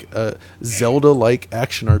basically like a Zelda-like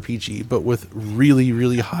action RPG, but with really,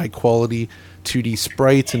 really high-quality 2D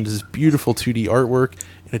sprites and just beautiful 2D artwork.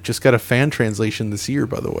 And it just got a fan translation this year,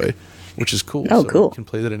 by the way, which is cool. Oh, cool. You can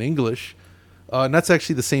play that in English. And that's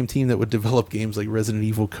actually the same team that would develop games like Resident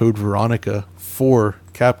Evil Code Veronica for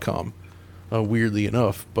Capcom, weirdly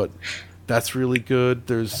enough. But that's really good.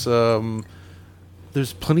 There's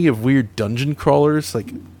plenty of weird dungeon crawlers.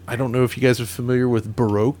 Like, I don't know if you guys are familiar with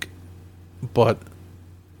Baroque, but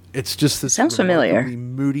it's just this sounds familiar,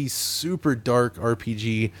 moody, super dark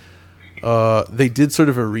RPG. They did sort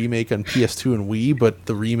of a remake on PS2 and Wii, but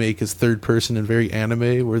the remake is third person and very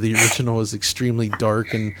anime, where the original is extremely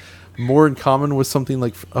dark and more in common with something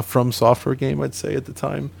like a From Software game, I'd say, at the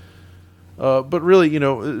time. But really,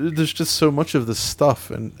 there's just so much of this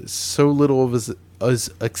stuff, and so little of it is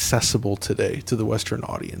accessible today to the Western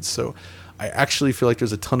audience. So I actually feel like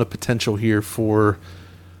there's a ton of potential here for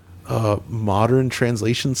modern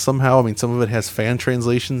translations somehow. I mean, some of it has fan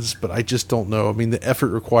translations, but I just don't know. I mean, the effort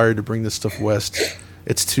required to bring this stuff west,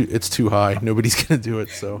 it's too high. Nobody's going to do it.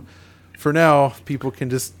 So for now, people can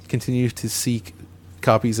just continue to seek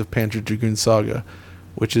copies of Panzer Dragoon Saga,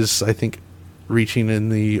 which is, I think, reaching in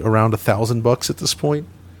the around $1,000 at this point.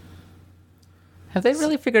 Have they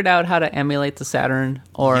really figured out how to emulate the Saturn,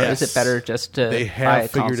 or Yes. is it better just to They buy a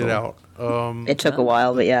have figured console? it out. It took a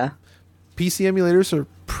while, but yeah. PC emulators are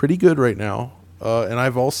pretty good right now. And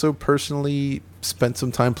I've also personally spent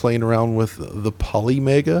some time playing around with the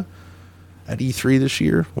Polymega at E3 this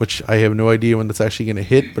year, which I have no idea when it's actually going to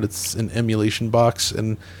hit, but it's an emulation box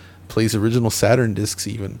and plays original Saturn discs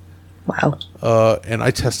even. Wow. And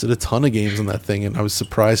I tested a ton of games on that thing, and I was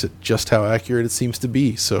surprised at just how accurate it seems to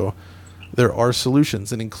be. So there are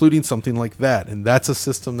solutions, and including something like that. And that's a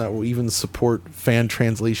system that will even support fan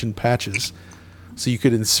translation patches. So you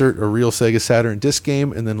could insert a real Sega Saturn disc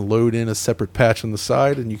game and then load in a separate patch on the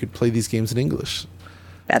side, and you could play these games in English.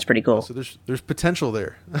 That's pretty cool. So there's potential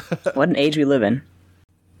there. What an age we live in.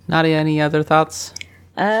 Nadia, any other thoughts?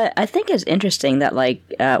 I think it's interesting that,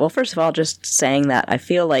 well, first of all, just saying that I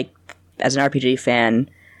feel like, as an RPG fan,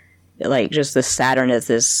 like, just the Saturn is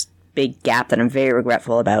this big gap that I'm very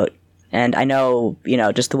regretful about. And I know,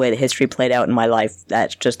 just the way the history played out in my life,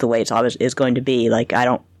 that's just the way it's always is going to be. Like, I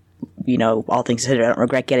don't, all things considered, I don't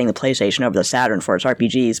regret getting the PlayStation over the Saturn for its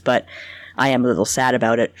RPGs, but I am a little sad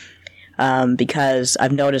about it. Because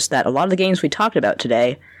I've noticed that a lot of the games we talked about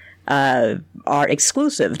today are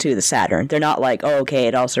exclusive to the Saturn. They're not like, oh, okay,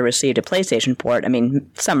 it also received a PlayStation port. I mean,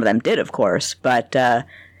 some of them did, of course, but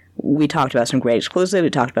we talked about some great exclusives. We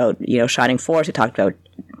talked about, Shining Force. We talked about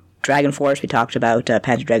Dragon Force. We talked about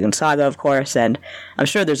Panzer Dragoon Saga, of course, and I'm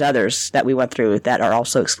sure there's others that we went through that are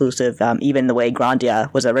also exclusive. Even the way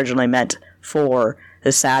Grandia was originally meant for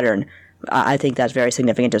the Saturn, I think that's very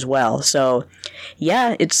significant as well. So,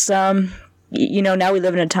 yeah, it's now we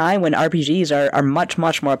live in a time when RPGs are much,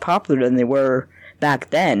 much more popular than they were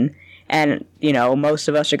back then. And, most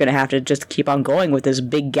of us are going to have to just keep on going with this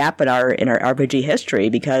big gap in our RPG history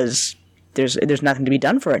because there's nothing to be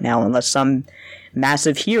done for it now unless some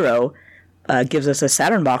massive hero gives us a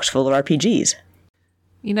Saturn box full of RPGs.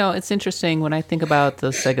 It's interesting when I think about the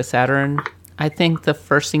Sega Saturn, I think the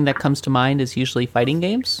first thing that comes to mind is usually fighting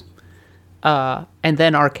games, and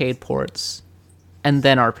then arcade ports, and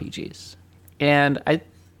then RPGs. And I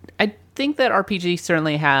think that RPGs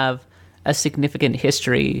certainly have a significant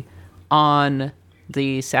history on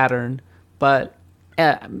the Saturn, but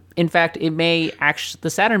in fact, the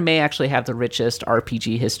Saturn may actually have the richest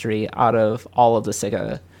RPG history out of all of the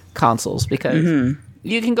Sega consoles because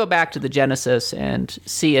you can go back to the Genesis and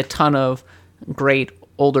see a ton of great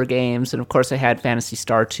older games, and of course, they had Phantasy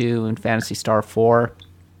Star 2 and Phantasy Star 4,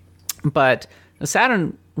 but the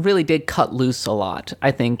Saturn really did cut loose a lot,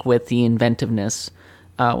 I think, with the inventiveness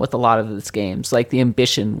with a lot of its games. Like, the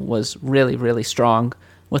ambition was really, really strong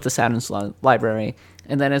with the Saturn's library.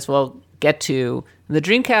 And then as well get to the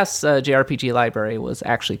Dreamcast's JRPG library was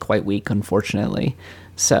actually quite weak, unfortunately.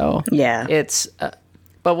 So yeah, it's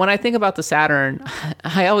but when I think about the Saturn,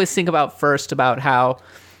 I always think about how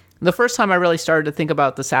the first time I really started to think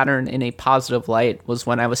about the Saturn in a positive light was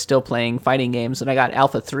when I was still playing fighting games, and I got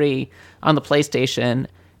Alpha 3 on the PlayStation,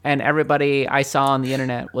 and everybody I saw on the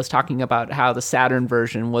internet was talking about how the Saturn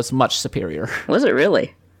version was much superior. Was it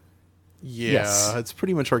really? Yeah, yes. It's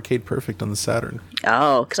pretty much arcade perfect on the Saturn.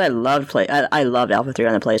 Oh, because I loved Alpha 3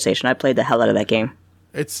 on the PlayStation. I played the hell out of that game.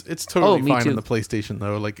 It's totally fine on the PlayStation,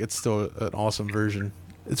 though. Like, it's still an awesome version.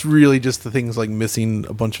 It's really just the things like missing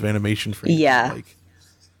a bunch of animation frames. Yeah.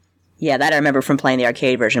 Yeah, that I remember from playing the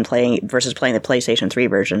arcade version versus playing the PlayStation 3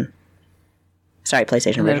 version. Sorry, PlayStation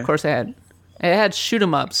version. And then, of course, it had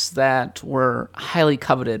shoot-'em-ups that were highly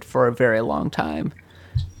coveted for a very long time.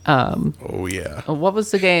 Oh, yeah. What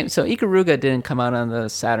was the game? So, Ikaruga didn't come out on the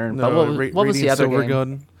Saturn, but what was the other game?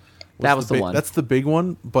 Gun that was the one. That's the big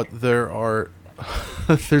one, but there are...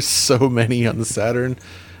 there's so many on the Saturn.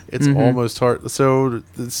 It's almost hard. So,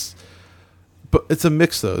 but it's a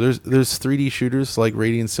mix, though. There's 3D shooters like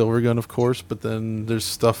Radiant Silvergun, of course, but then there's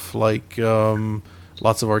stuff like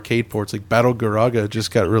lots of arcade ports. Like Battle Garaga just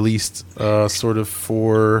got released sort of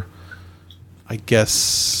for, I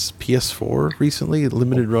guess, PS4 recently.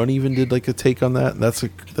 Limited Run even did like a take on that.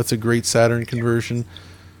 That's a great Saturn conversion.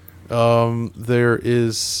 There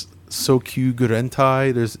is Sokyu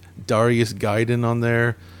Gurentai. There's Darius Gaiden on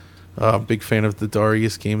there. Big fan of the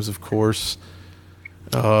Darius games, of course.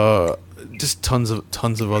 Just tons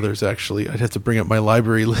of others, actually. I'd have to bring up my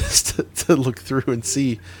library list to look through and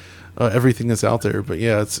see everything that's out there. But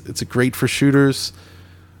yeah, it's great for shooters.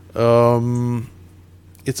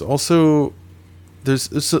 It's also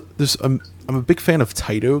I'm a big fan of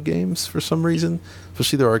Taito games for some reason,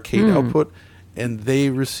 especially their arcade output, and they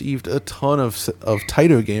received a ton of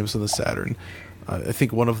Taito games on the Saturn. I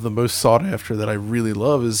think one of the most sought after that I really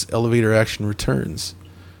love is Elevator Action Returns,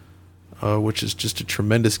 which is just a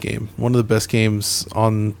tremendous game. One of the best games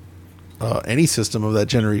on any system of that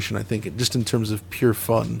generation, I think, just in terms of pure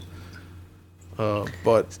fun.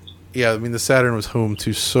 But yeah, I mean, the Saturn was home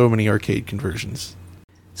to so many arcade conversions.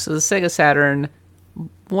 So the Sega Saturn,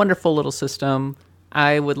 wonderful little system.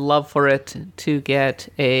 I would love for it to get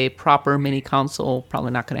a proper mini console.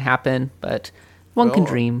 Probably not going to happen, but one can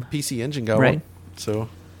dream. PC Engine got one, so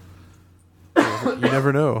you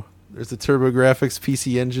never know. There's the TurboGrafx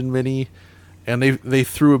PC Engine Mini, and they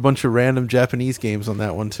threw a bunch of random Japanese games on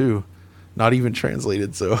that one too, not even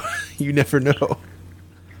translated. So you never know.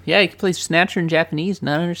 Yeah, you can play Snatcher in Japanese and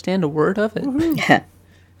not understand a word of it.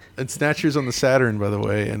 And Snatcher's on the Saturn, by the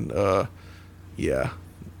way, and yeah,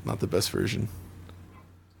 not the best version.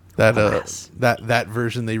 That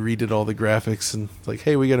version, they redid all the graphics and like,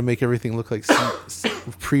 hey, we got to make everything look like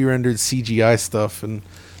pre-rendered CGI stuff, and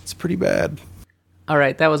it's pretty bad. All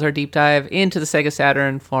right, that was our deep dive into the Sega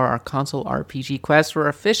Saturn for our console RPG quest. We're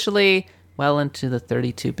officially well into the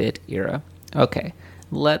 32-bit era. Okay,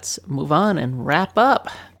 let's move on and wrap up.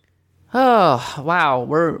 Oh, wow,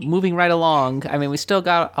 we're moving right along. I mean, we still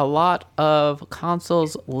got a lot of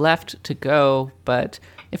consoles left to go, but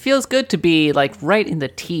it feels good to be like right in the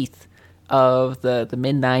teeth of the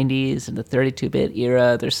mid-90s and the 32-bit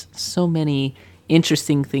era. There's so many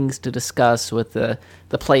interesting things to discuss with the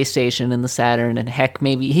PlayStation and the Saturn, and heck,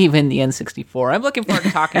 maybe even the N64. I'm looking forward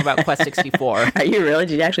to talking about Quest 64. Are you really?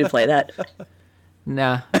 Did you actually play that?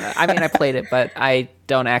 No, I mean, I played it, but I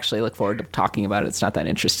don't actually look forward to talking about it. It's not that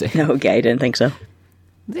interesting. Okay, I didn't think so.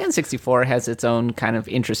 The N64 has its own kind of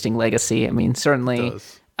interesting legacy. I mean, certainly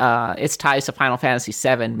its ties to Final Fantasy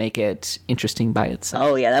VII make it interesting by itself.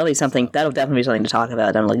 Oh, yeah, that'll definitely be something to talk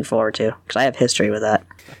about that I'm looking forward to, because I have history with that.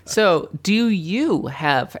 So, do you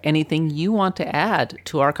have anything you want to add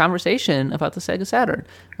to our conversation about the Sega Saturn?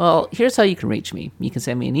 Well, here's how you can reach me. You can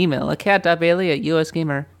send me an email at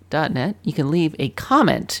cat.bailey@usgamer.net. You can leave a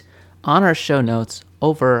comment on our show notes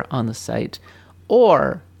over on the site,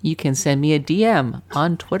 or you can send me a DM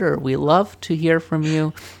on Twitter. We love to hear from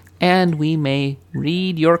you, and we may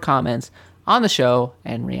read your comments on the show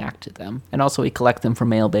and react to them. And also we collect them from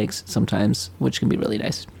mailbags sometimes, which can be really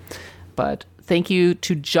nice. But thank you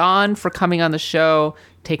to John for coming on the show,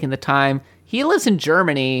 taking the time. He lives in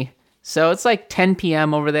Germany, so it's like 10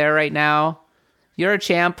 p.m. over there right now. You're a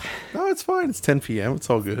champ. No, it's fine. It's 10 p.m. It's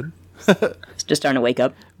all good. It's just starting to wake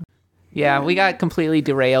up. Yeah, we got completely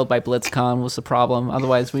derailed by BlizzCon was the problem.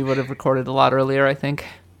 Otherwise, we would have recorded a lot earlier, I think.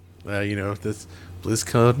 This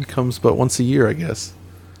BlizzCon comes but once a year, I guess.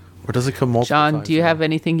 Or does it come multiple times? John, do you have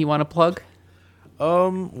anything you want to plug?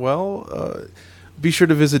 Be sure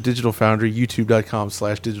to visit Digital Foundry,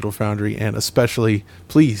 youtube.com/Digital Foundry, and especially,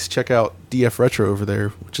 please, check out DF Retro over there,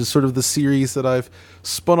 which is sort of the series that I've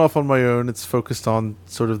spun off on my own. It's focused on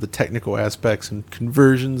sort of the technical aspects and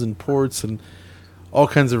conversions and ports and all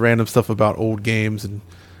kinds of random stuff about old games and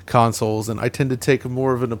consoles, and I tend to take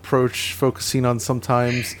more of an approach focusing on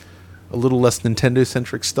sometimes a little less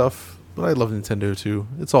Nintendo-centric stuff, but I love Nintendo too.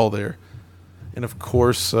 It's all there. And of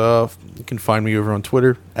course, you can find me over on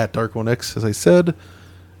Twitter, @Dark1X, as I said.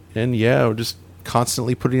 And yeah, we're just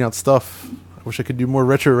constantly putting out stuff. I wish I could do more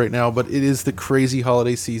retro right now, but it is the crazy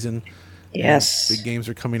holiday season. Yes. Big games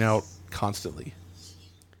are coming out constantly.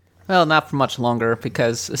 Well, not for much longer,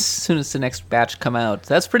 because as soon as the next batch come out,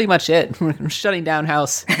 that's pretty much it. We're shutting down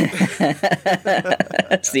house.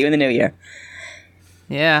 See you in the new year.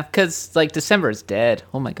 Yeah, because like December is dead.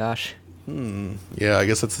 Oh my gosh. Yeah, I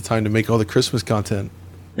guess that's the time to make all the Christmas content.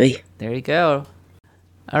 Hey. There you go.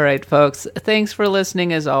 All right, folks. Thanks for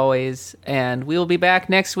listening as always, and we will be back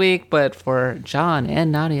next week. But for John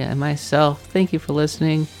and Nadia and myself, thank you for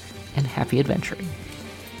listening, and happy adventuring.